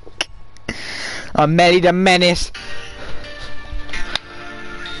fuck? I'm Melly the Menace.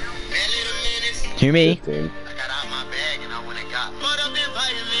 Who, me? 15. I got out my bag and I went and got put up in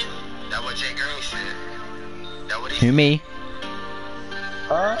vitamin. That what Jay Green said. That what he Who, me?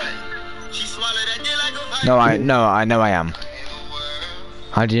 Huh? No, I know I am.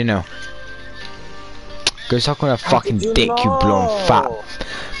 How do you know? Go suck on a fucking you dick, you blonde fat. know?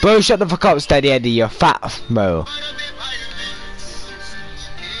 Bro, shut the fuck up, steady Eddie, you're fat, bro.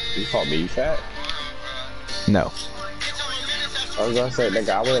 You call me fat? No. I was gonna say, nigga,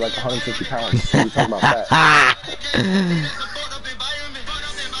 I weigh like 150 pounds. What are you talking about fat?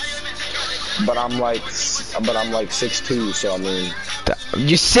 But I'm like 6'2", so I mean.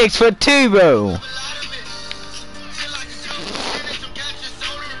 You're 6'2", bro.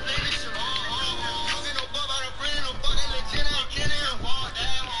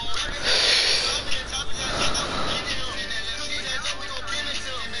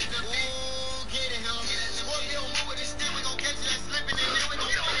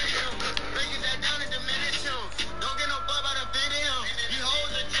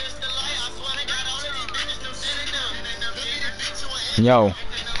 Yo.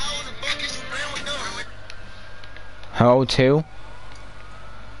 How old too?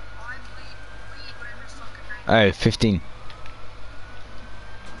 Oh, 15.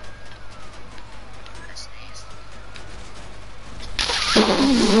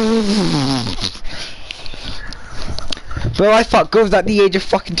 Bro, I fuck girls at the age of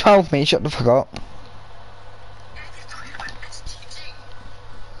fucking 12, mate. Shut the fuck up.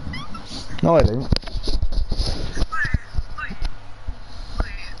 No, I don't.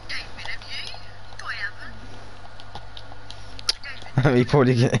 He's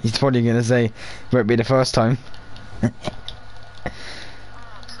probably gonna say, won't be the first time.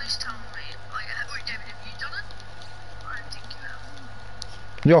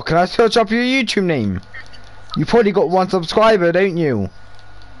 Yo, can I search up your YouTube name? You probably got 1 subscriber, don't you?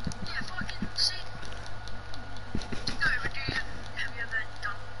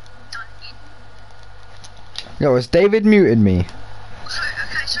 Yo, has David muted me?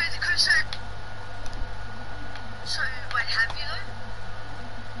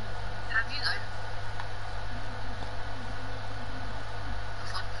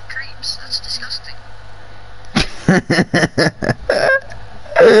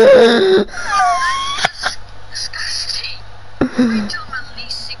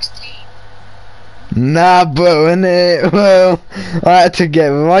 Nah, bro, innit? Well, I had to get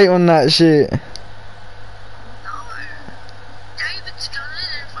right on that shit.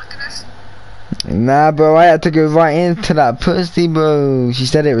 Nah, bro, I had to go right into that pussy, bro. She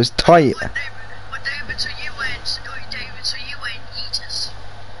said it was tight.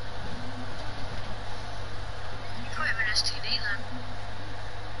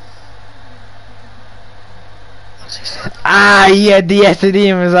 Ah, yeah, the SED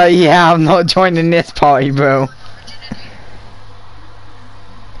and was like, yeah, I'm not joining this party, bro.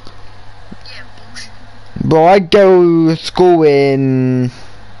 Bro, I go to school in...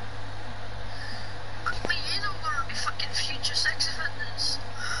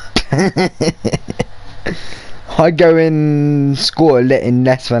 I go in school in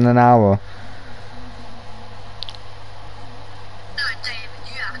less than an hour.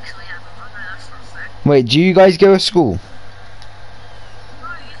 Wait, do you guys go to school?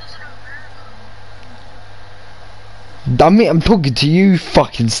 I'm talking to you,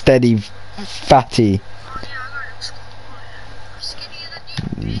 fucking steady fatty.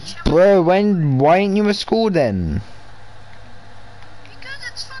 Bro, why ain't you at school then? Because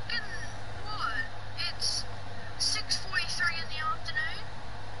it's fucking, what? It's 6:43 in the afternoon.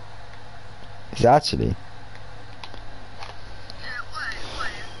 It's actually. Yeah,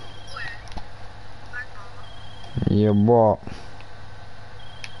 wait. Yeah, what?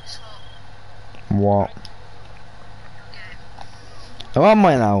 What? Oh, am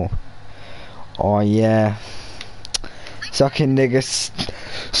I now? Oh yeah. Sucking nigga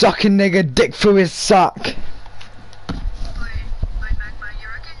dick through his sock. He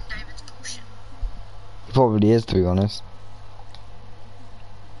probably is, to be honest.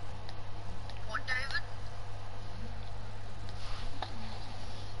 What, David?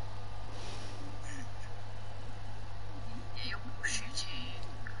 Yeah, you're bullshitting.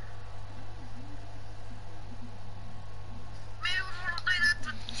 Man, we wanna do that,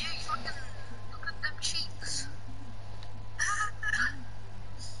 but you fucking look at them cheeks.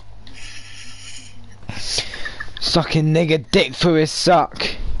 Sucking nigga dick through his sock. You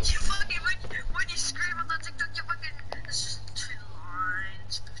fucking, when you scream on that TikTok, you fucking, it's just 2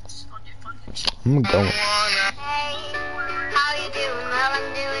 lines on your fucking cheek. I'm going. Hey, how you doing? Well,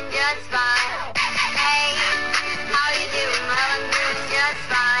 I'm doing just fine. Hey, how you doing? Well, I'm doing just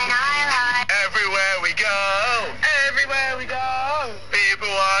fine. I like Everywhere we go,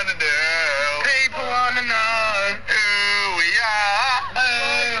 people wanna know who we are.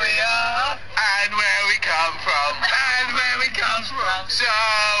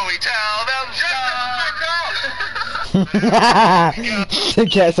 Guess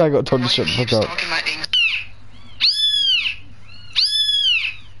I got told to shut the fuck up.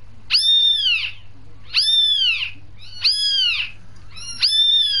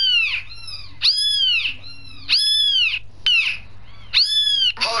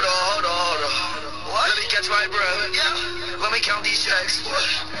 Hold on. What? Let me catch my breath. Yeah. Let me count these checks. What?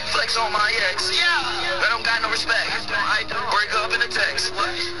 Flex on my ex. Yeah. I don't got no respect. I don't. Break up in a text.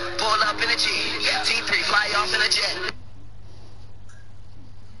 What? Pull up in a G. T3 fly off in a jet.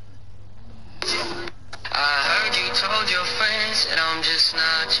 I heard you told your friends that I'm just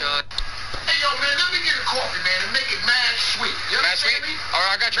not your. Hey, yo, man, let me get a coffee, man, and make it mad sweet. You Mad sweet? understand me? All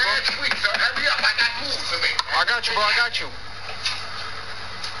right, I got you, bro. Mad sweet, son. Hurry up. I got moves to make. I got you, bro. I got you.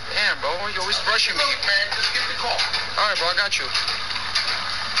 Damn, bro. You always rushing me. Look, man, just get the coffee. All right, bro. I got you.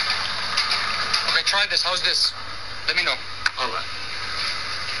 Okay, try this. How's this? Let me know. All right.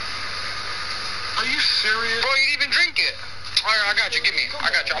 Are you serious? Bro, you didn't even drink it. All right, I got you. Give me. I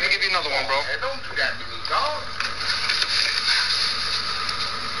got you. I'm gonna give you another one, bro. Hey, don't do that to me, dog.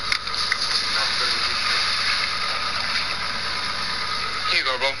 Here you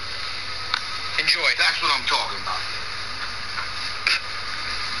go, bro. Enjoy. That's what I'm talking about.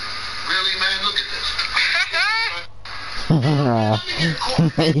 Really, man? Look at this.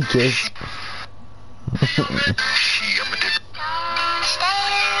 Naked. Gee, I'm a dick. Don't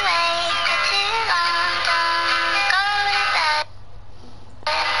stay awake for too long. Don't go to bed.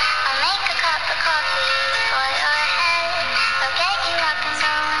 I'll make a cup of coffee for your head. I'll get you up and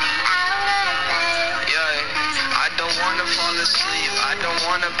going out of bed. Yeah, I don't wanna fall asleep. I don't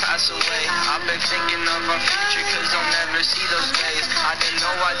wanna pass away. I've been thinking of our future, cause I'll never see those days. I don't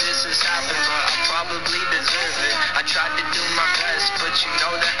know why this has happened, but I probably deserve it. I tried to do my best, but you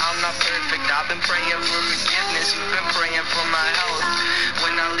know that I'm not perfect. I've been praying for forgiveness, you've been praying for my health.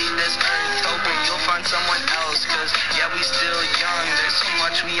 When I leave this earth, hoping you'll find someone else. Cause yeah, we still young, there's so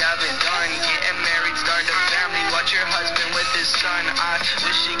much we haven't done. Getting married, start a family, watch your husband with his son. I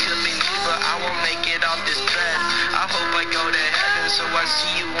wish it could be me, but I won't make it off this bed. I hope I go to heaven, so I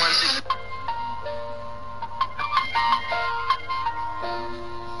see you once again.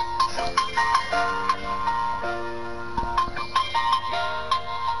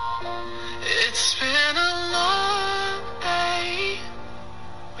 It's been a long day.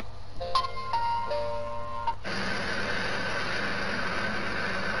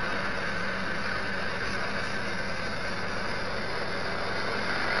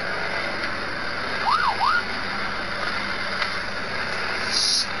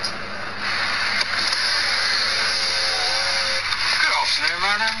 Good afternoon,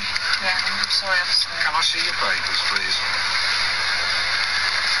 madam. Yeah, I'm sorry, officer. Can I see your papers, please?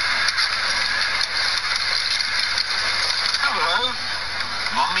 Hello.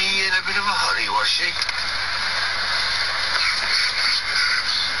 Mummy in a bit of a hurry, was she?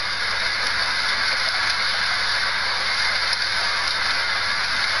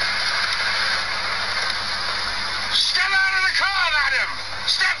 Step out of the car, madam!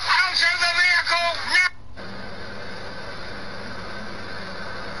 Step out of the vehicle now!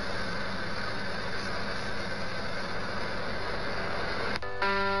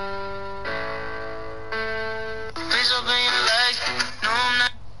 Please open your legs. No, I'm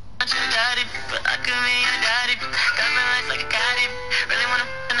not your daddy, but I can be your daddy. Got my life like a caddy. Really wanna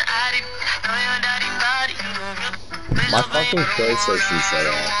in the attic. Know your daddy body. Please My open fucking your PlayStation set I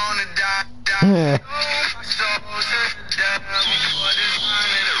off. don't wanna die.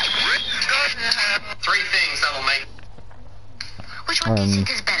 Three things that will make. Which one do you think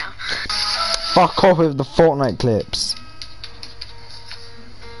is better? Fuck off with the Fortnite clips.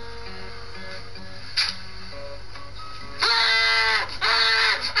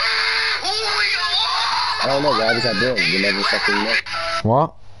 I don't know, why was I born? We'll never fucking know.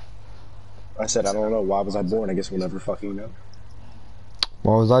 What? I said, I don't know, why was I born? I guess we'll never fucking know.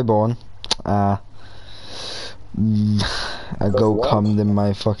 Why was I born? A goat what? cummed in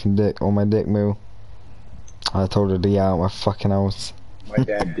my fucking dick, or my dick moo. I told her to get out of my fucking house. My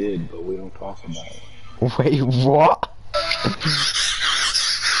dad did, but we don't talk about it. Wait, what?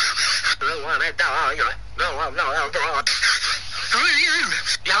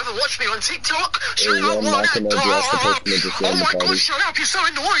 You haven't watched me on TikTok? Hey, yo, I'm not gonna address the person that just Oh joined the my party. god, shut up, you're so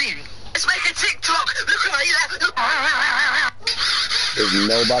annoying! Let's make a TikTok! Look at that! Is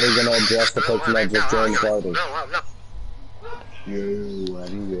nobody gonna address the person that just joined the party? You,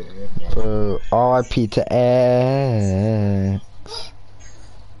 anyway. R.I.P. to X.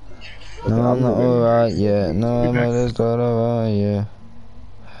 No, I'm not alright yet. No, I'm just not alright yet.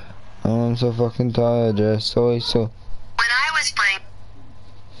 I'm so fucking tired, just so. When I was playing.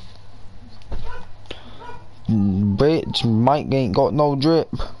 bitch. Mike ain't got no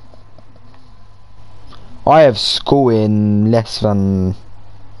drip. I have school in less than...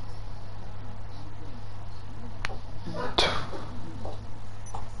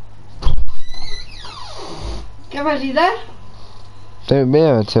 Get ready there. Don't be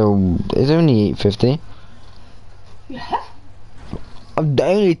here till... It's only 8:50. Yeah. It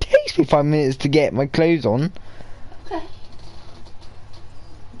only takes me 5 minutes to get my clothes on. Okay.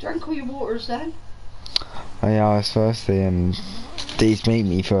 Drink all your waters then. Oh yeah, I was thirsty and these make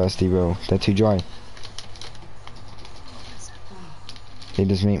me thirsty, bro. They're too dry. They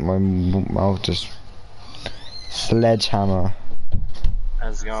just make my mouth just sledgehammer.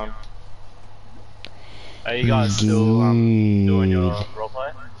 How's it going? Are you guys still doing your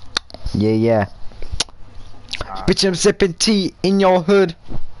roleplay? Yeah. Bitch, I'm sipping tea in your hood.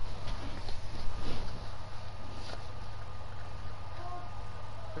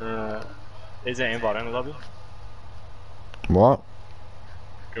 Is it invite only lobby? What?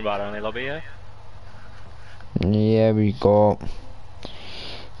 Invite only lobby, yeah? Yeah, we got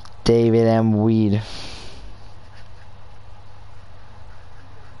David and Weed.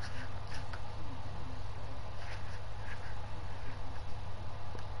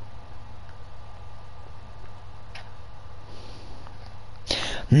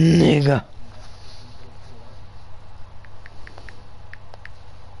 Nigga.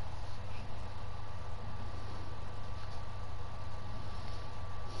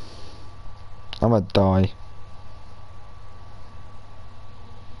 I'ma die.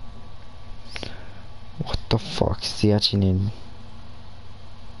 What the fuck is he actually in?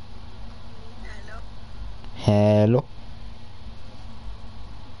 Hello?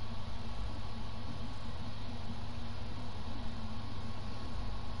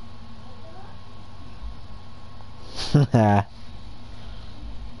 Haha.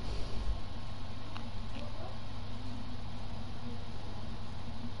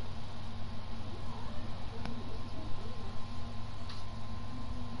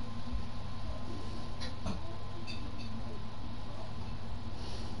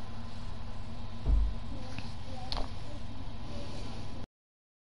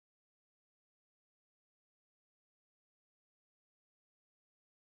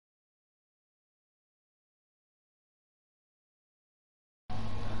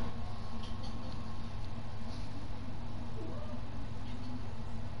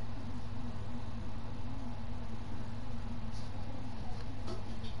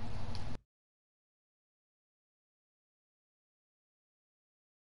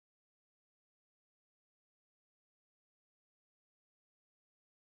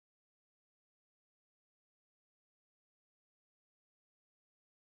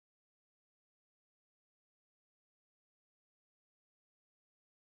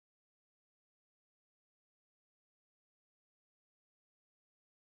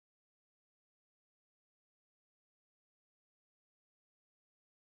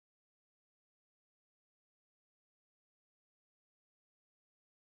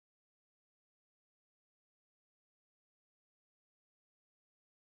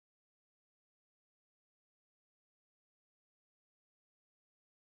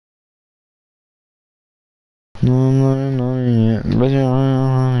 No.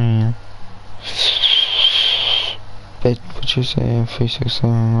 Bet, what you say? 367,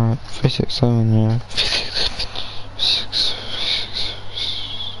 right? 367, yeah.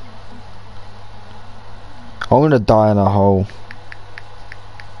 I'm gonna die in a hole.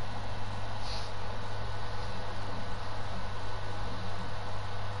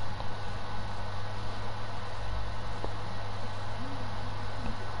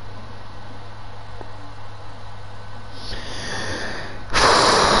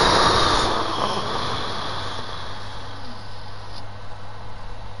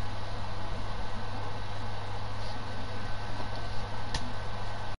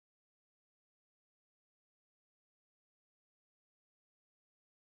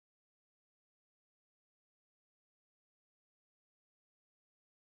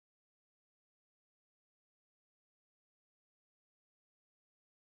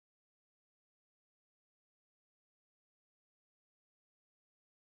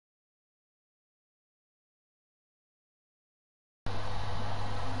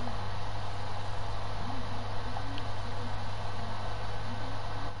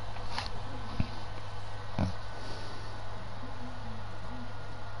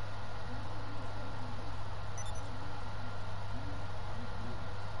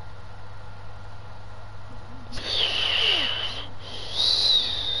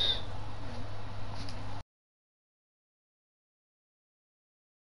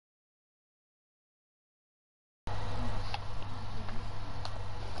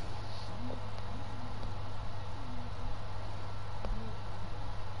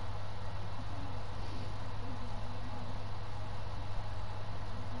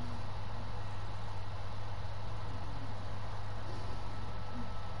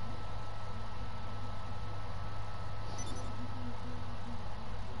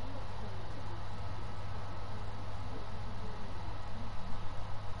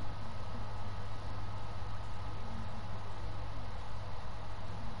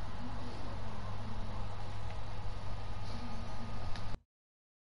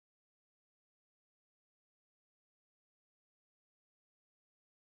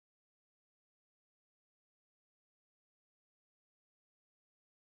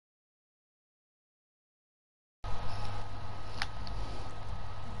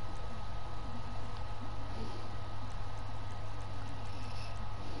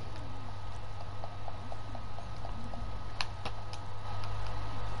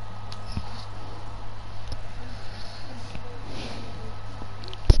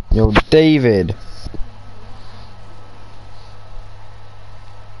 Yo, David.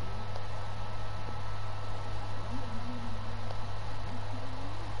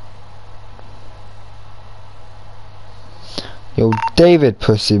 Yo, David,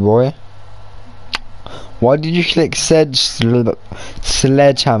 pussy boy. Why did you click sledgehammer?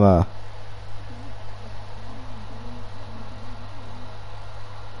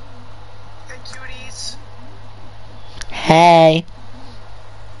 Hey, cuties. Hey.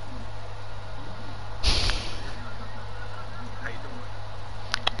 How you doing?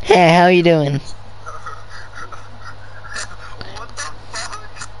 Hey, how you doing? What the fuck?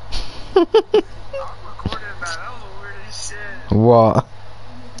 I'm recording, man. That was the weirdest shit. What?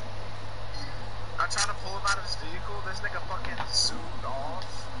 I'm trying to pull him out of his vehicle. This nigga fucking zoomed off.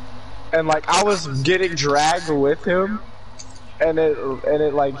 And like I was getting dragged with him, and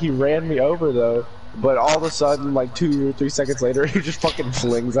it like he ran me over though. But all of a sudden, like 2 or 3 seconds later, he just fucking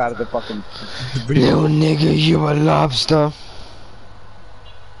flings out of the fucking Little vehicle. nigga, you a lobster.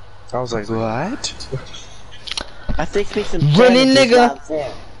 I was like, what? I think we can Running nigga.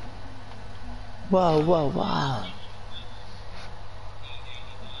 Whoa, whoa, whoa.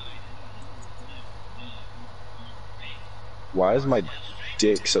 Why is my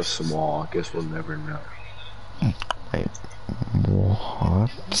dick so small? I guess we'll never know. Wait,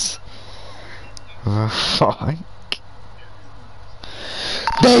 what? The fuck?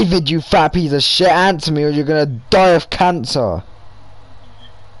 David, you fat piece of shit, answer me or you're gonna die of cancer.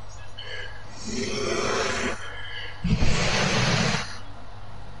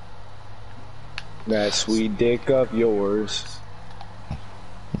 That sweet dick of yours.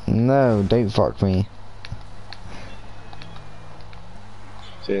 No, don't fuck me.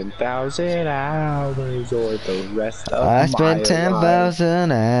 10,000 hours or the rest of I my spent life.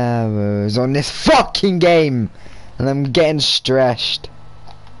 10,000 hours on this fucking game and I'm getting stressed.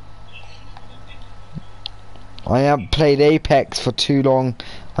 I haven't played Apex for too long.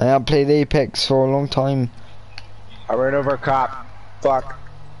 I haven't played Apex for a long time. I ran over a cop. Fuck.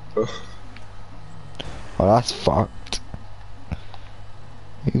 Ugh. Oh, that's fucked.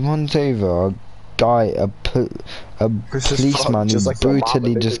 He runs over a guy, a This is policeman fucked, who just like the brutally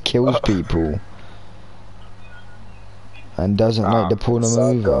mama just did. kills people and doesn't like to pull them Suck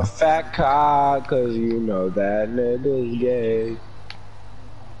over. a fat cock, cause you know that nigga's gay.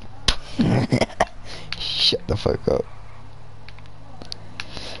 Shut the fuck up.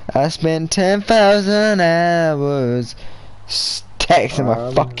 I spent 10,000 hours texting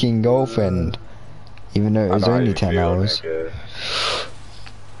my fucking girlfriend, even though it was only 10 hours.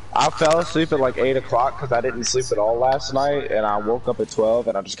 I fell asleep at like 8 o'clock because I didn't sleep at all last night, and I woke up at 12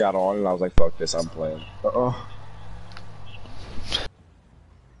 and I just got on and I was like, fuck this, I'm playing.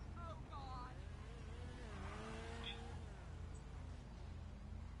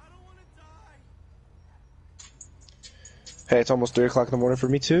 Hey, it's almost 3 o'clock in the morning for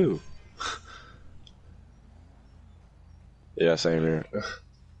me too. Yeah, same here.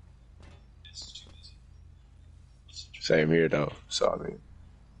 Same here though, so I mean.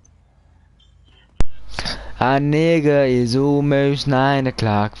 A nigga is almost 9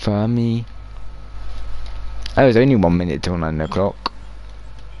 o'clock for me. Oh, it's only 1 minute till 9 o'clock.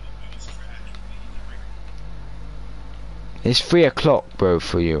 It's 3 o'clock, bro,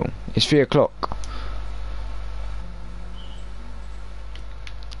 for you. It's 3 o'clock.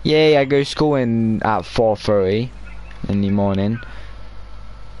 Yeah, I go to school at 4:30 in the morning.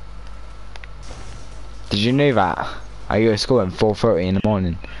 Did you know that? I go to school at 4:30 in the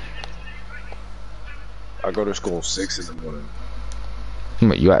morning. I go to school 6 in the morning.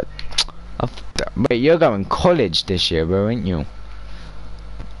 Wait, you at? Wait, you're going college this year, bro, ain't you?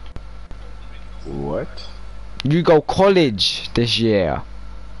 What? You go college this year.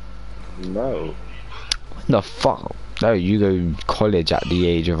 No. What the fuck? No, you go college at the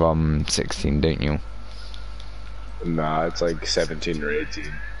age of 16, don't you? Nah, it's like 17 or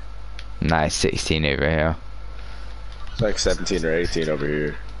 18. Nah, it's 16 over here. It's like 17 or 18 over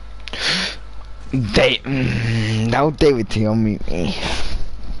here. Now David tell me. I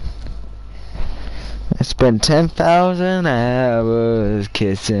spent 10,000 hours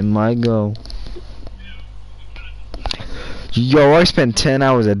kissing my girl. Yo, I spend 10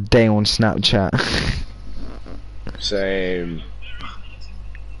 hours a day on Snapchat. Same.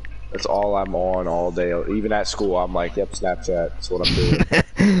 That's all I'm on all day. Even at school, I'm like, yep, Snapchat. That's what I'm doing.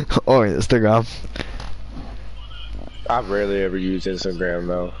 Or Instagram. I rarely ever use Instagram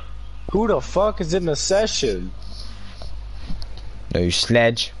though. Who the fuck is in the session? No,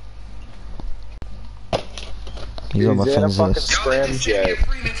 Sledge. He's on my He's in a friend's fucking list. scram jet.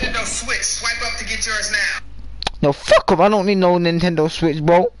 Free Nintendo Switch. Swipe up to get yours now. No, fuck off. I don't need no Nintendo Switch,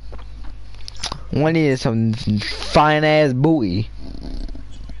 bro. One is some fine ass booty.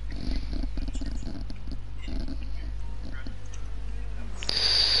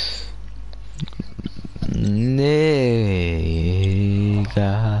 Nigga.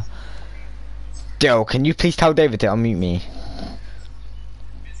 Yo, can you please tell David to unmute me?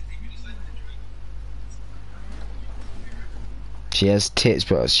 She has tits,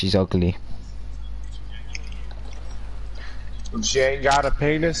 but she's ugly. She ain't got a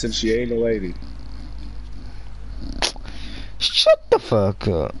penis and she ain't a lady. Shut the fuck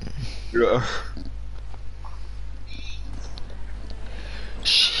up. Yeah.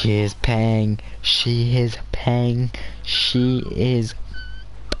 She is paying. She is paying. She is.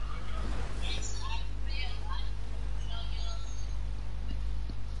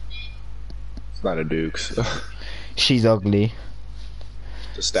 It's not a Dukes. She's ugly.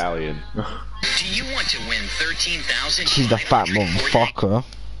 It's a stallion. Do you want to win 13,000? She's the fat motherfucker.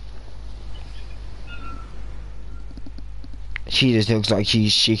 She just looks like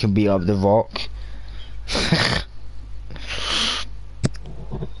she can beat up the Rock.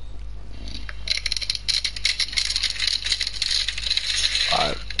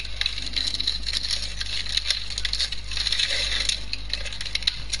 Alright.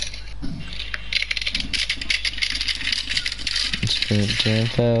 Spent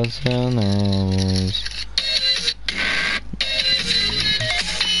 10,000 hours.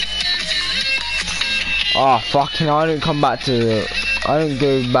 Oh fucking! I don't come back to. I don't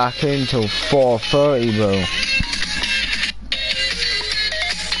go back in till 4:30, bro.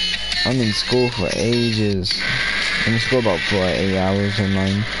 I'm in school for ages. I'm in school about 8 hours or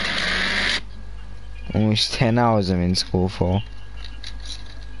 9. Almost 10 hours I'm in school for.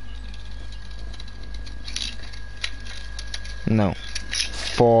 No.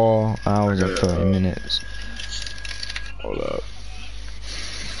 4 hours and 30 minutes. Hold up.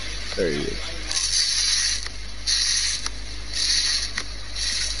 There he is.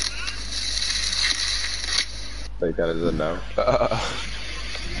 Think that is a no.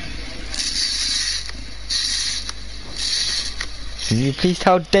 Can you please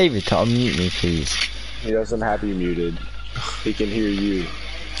tell David to unmute me, please? He doesn't have you muted. He can hear you.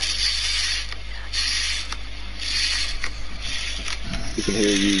 He can hear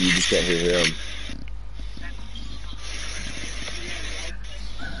you, you just can't hear him.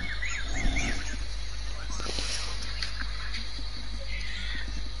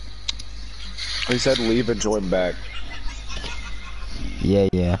 He said leave and join back.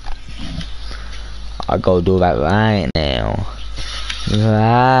 Yeah. I'll go do that right now.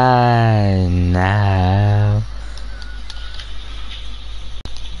 Right now.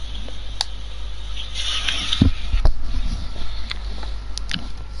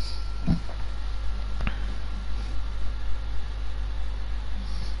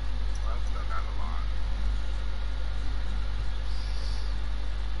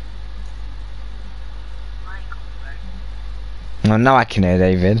 Well, now I can hear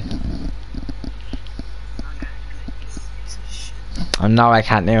David. And now I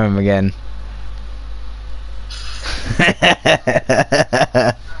can't hear him again.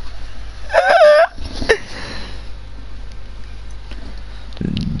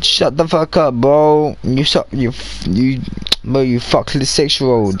 Shut the fuck up, bro. You fucked the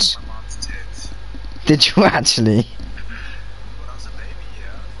 6-year-olds. Did you actually?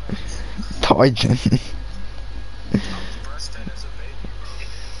 Titan.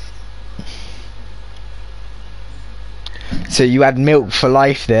 So you had milk for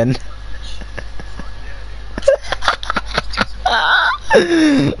life then?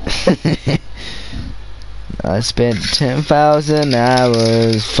 I spent 10,000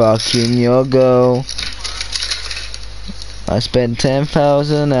 hours fucking your girl. I spent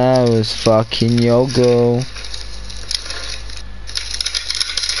 10,000 hours fucking your girl.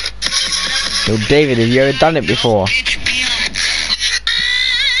 Yo, David, have you ever done it before?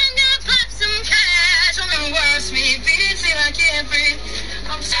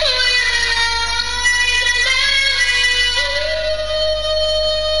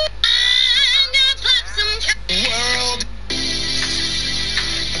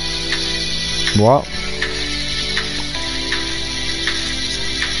 What?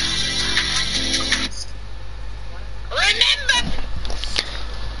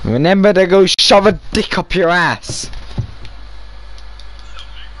 Remember to go shove a dick up your ass.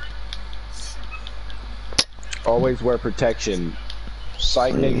 Always wear protection.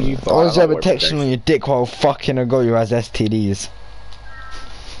 Psych, nigga, you thought. Always have protection on your dick while fucking a girl who has STDs.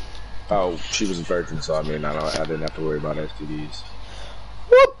 Oh, she was a virgin, so I mean, I didn't have to worry about STDs.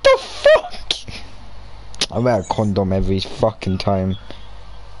 What the fuck? I wear a condom every fucking time.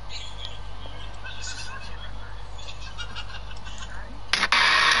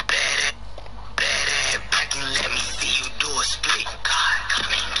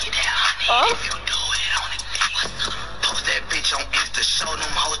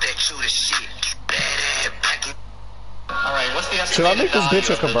 Should I make this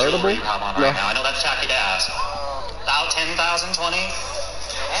bitch a convertible? Right now. I know that's tacky to ask. About 10,000, 20?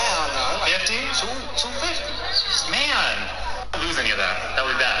 Hell no. 50? 250. Man. Don't lose any of that. That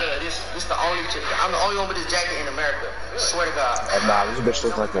would be bad. Yeah, this the only chick. I'm the only one with this jacket in America. Swear to God. Oh, nah, this bitch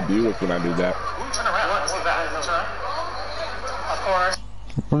looks like a Buick when I do that. Turn around. What's that? Turn around. Of course.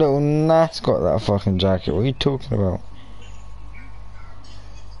 Little Nat's got that fucking jacket. What are you talking about?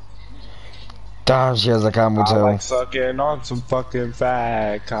 Damn, she has a camel I toe. like sucking on some fucking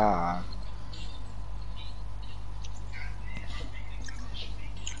fat cock.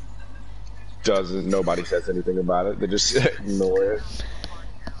 Nobody says anything about it. They just ignore it.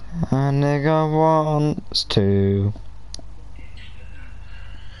 A nigga wants to.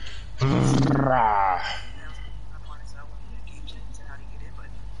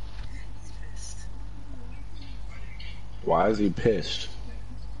 Why is he pissed?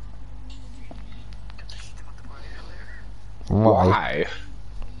 Why?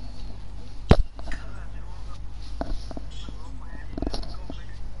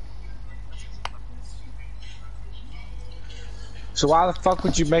 So why the fuck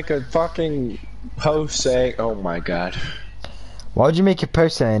would you make a fucking post saying, oh my god. Why would you make a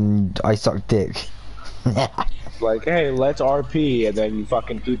post saying I suck dick? Like, hey, let's RP, and then you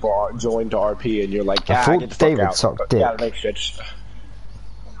fucking people join to RP, and you're like, yeah, I thought get the fuck David out. sucked Yeah, dick. make shit.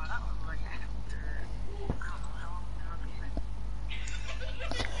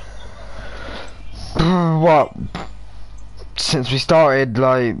 What? Since we started,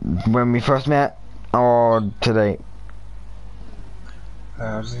 like, when we first met, or today?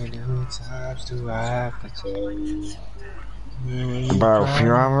 How many times do I have to tell you? About a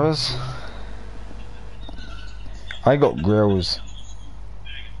few hours. I got grills.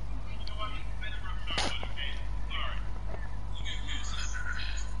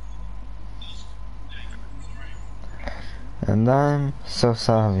 And I'm so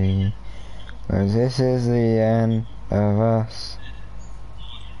sorry, but this is the end of us.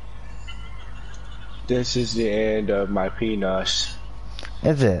 This is the end of my peanuts.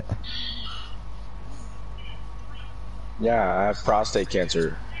 Is it? Yeah, I have prostate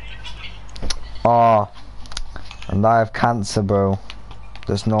cancer. Oh, and I have cancer, bro.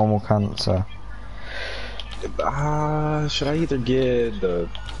 Just normal cancer. Should I either get the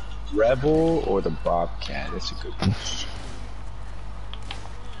Rebel or the Bobcat? That's a good question.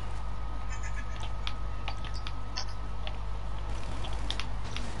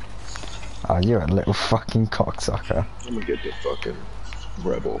 Oh, you're a little fucking cocksucker. I'm gonna get the fucking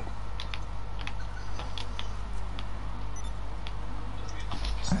Rebel.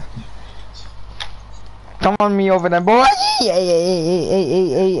 Come on me over there, boy! Hey.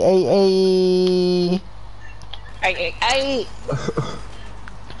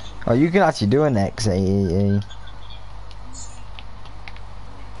 Oh, you can actually do an X. It's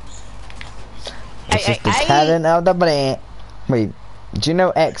just the talent of the brain. Wait, do you know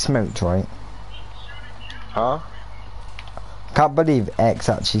X smoked, right? Huh? Can't believe X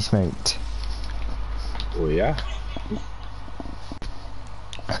actually smoked. Oh yeah.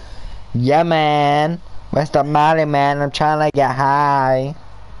 Yeah, man. Where's the Molly, man? I'm trying to get high.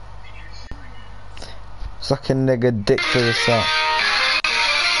 Sucking nigga dick for the set.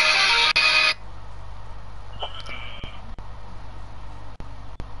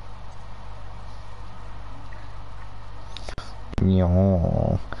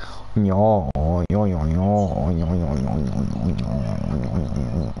 Yo.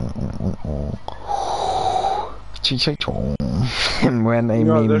 And when a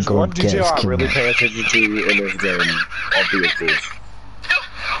meme there's god one gets detail I king. really pay attention to in this game on PS4.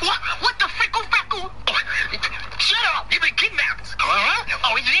 What the frickle frackle? Shut up! You've been kidnapped! Huh?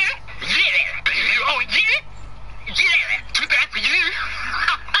 Oh yeah? Yeah! Oh yeah? Yeah! Too bad for you!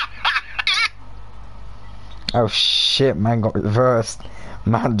 Oh shit, man got reversed.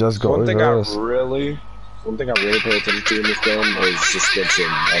 Man just got One thing reversed. I really pay attention to in this game is suspension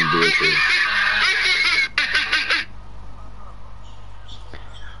on vehicles.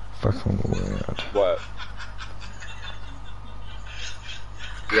 Fucking weird. What?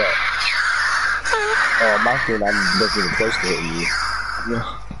 Yeah. Oh, my screen, I'm looking close to hitting you. Yeah.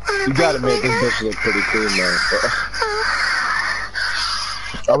 You gotta admit, this bitch look pretty clean though.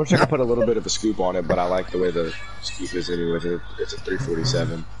 I wish I could put a little bit of a scoop on it, but I like the way the scoop is anyway. It's a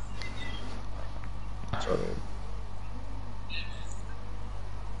 347. So,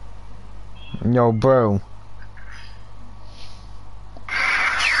 Yo, bro.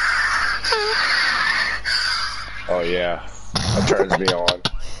 oh yeah, that turns me on.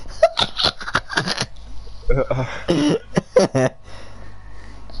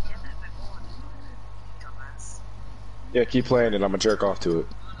 Yeah, keep playing and I'm gonna jerk off to it.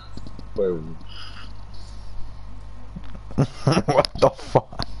 Wait. What the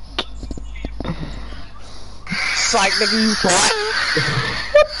fuck? Psych, nigga, you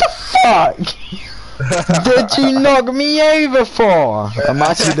what the fuck? Did you knock me over for? I'm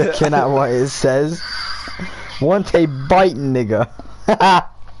actually looking at what it says. Want a bite, nigga.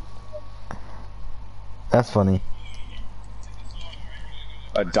 That's funny.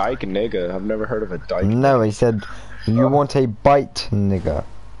 A dyke nigga. I've never heard of a dyke. No, he said, you want a bite, nigga.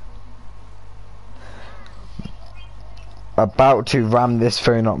 About to ram this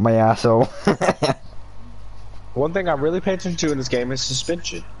phone up my asshole. One thing I really pay attention to in this game is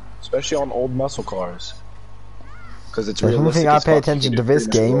suspension, especially on old muscle cars. Because it's There's one realistic. thing I as pay fuck, you attention can to this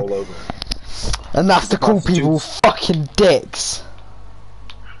pretty much game, roll over. and that's to call people fucking dicks.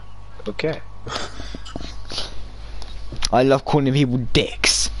 Okay. I love calling people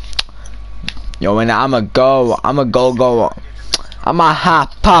dicks. Yo, and I'm a go, I'm a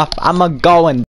hop pop, I'm a go and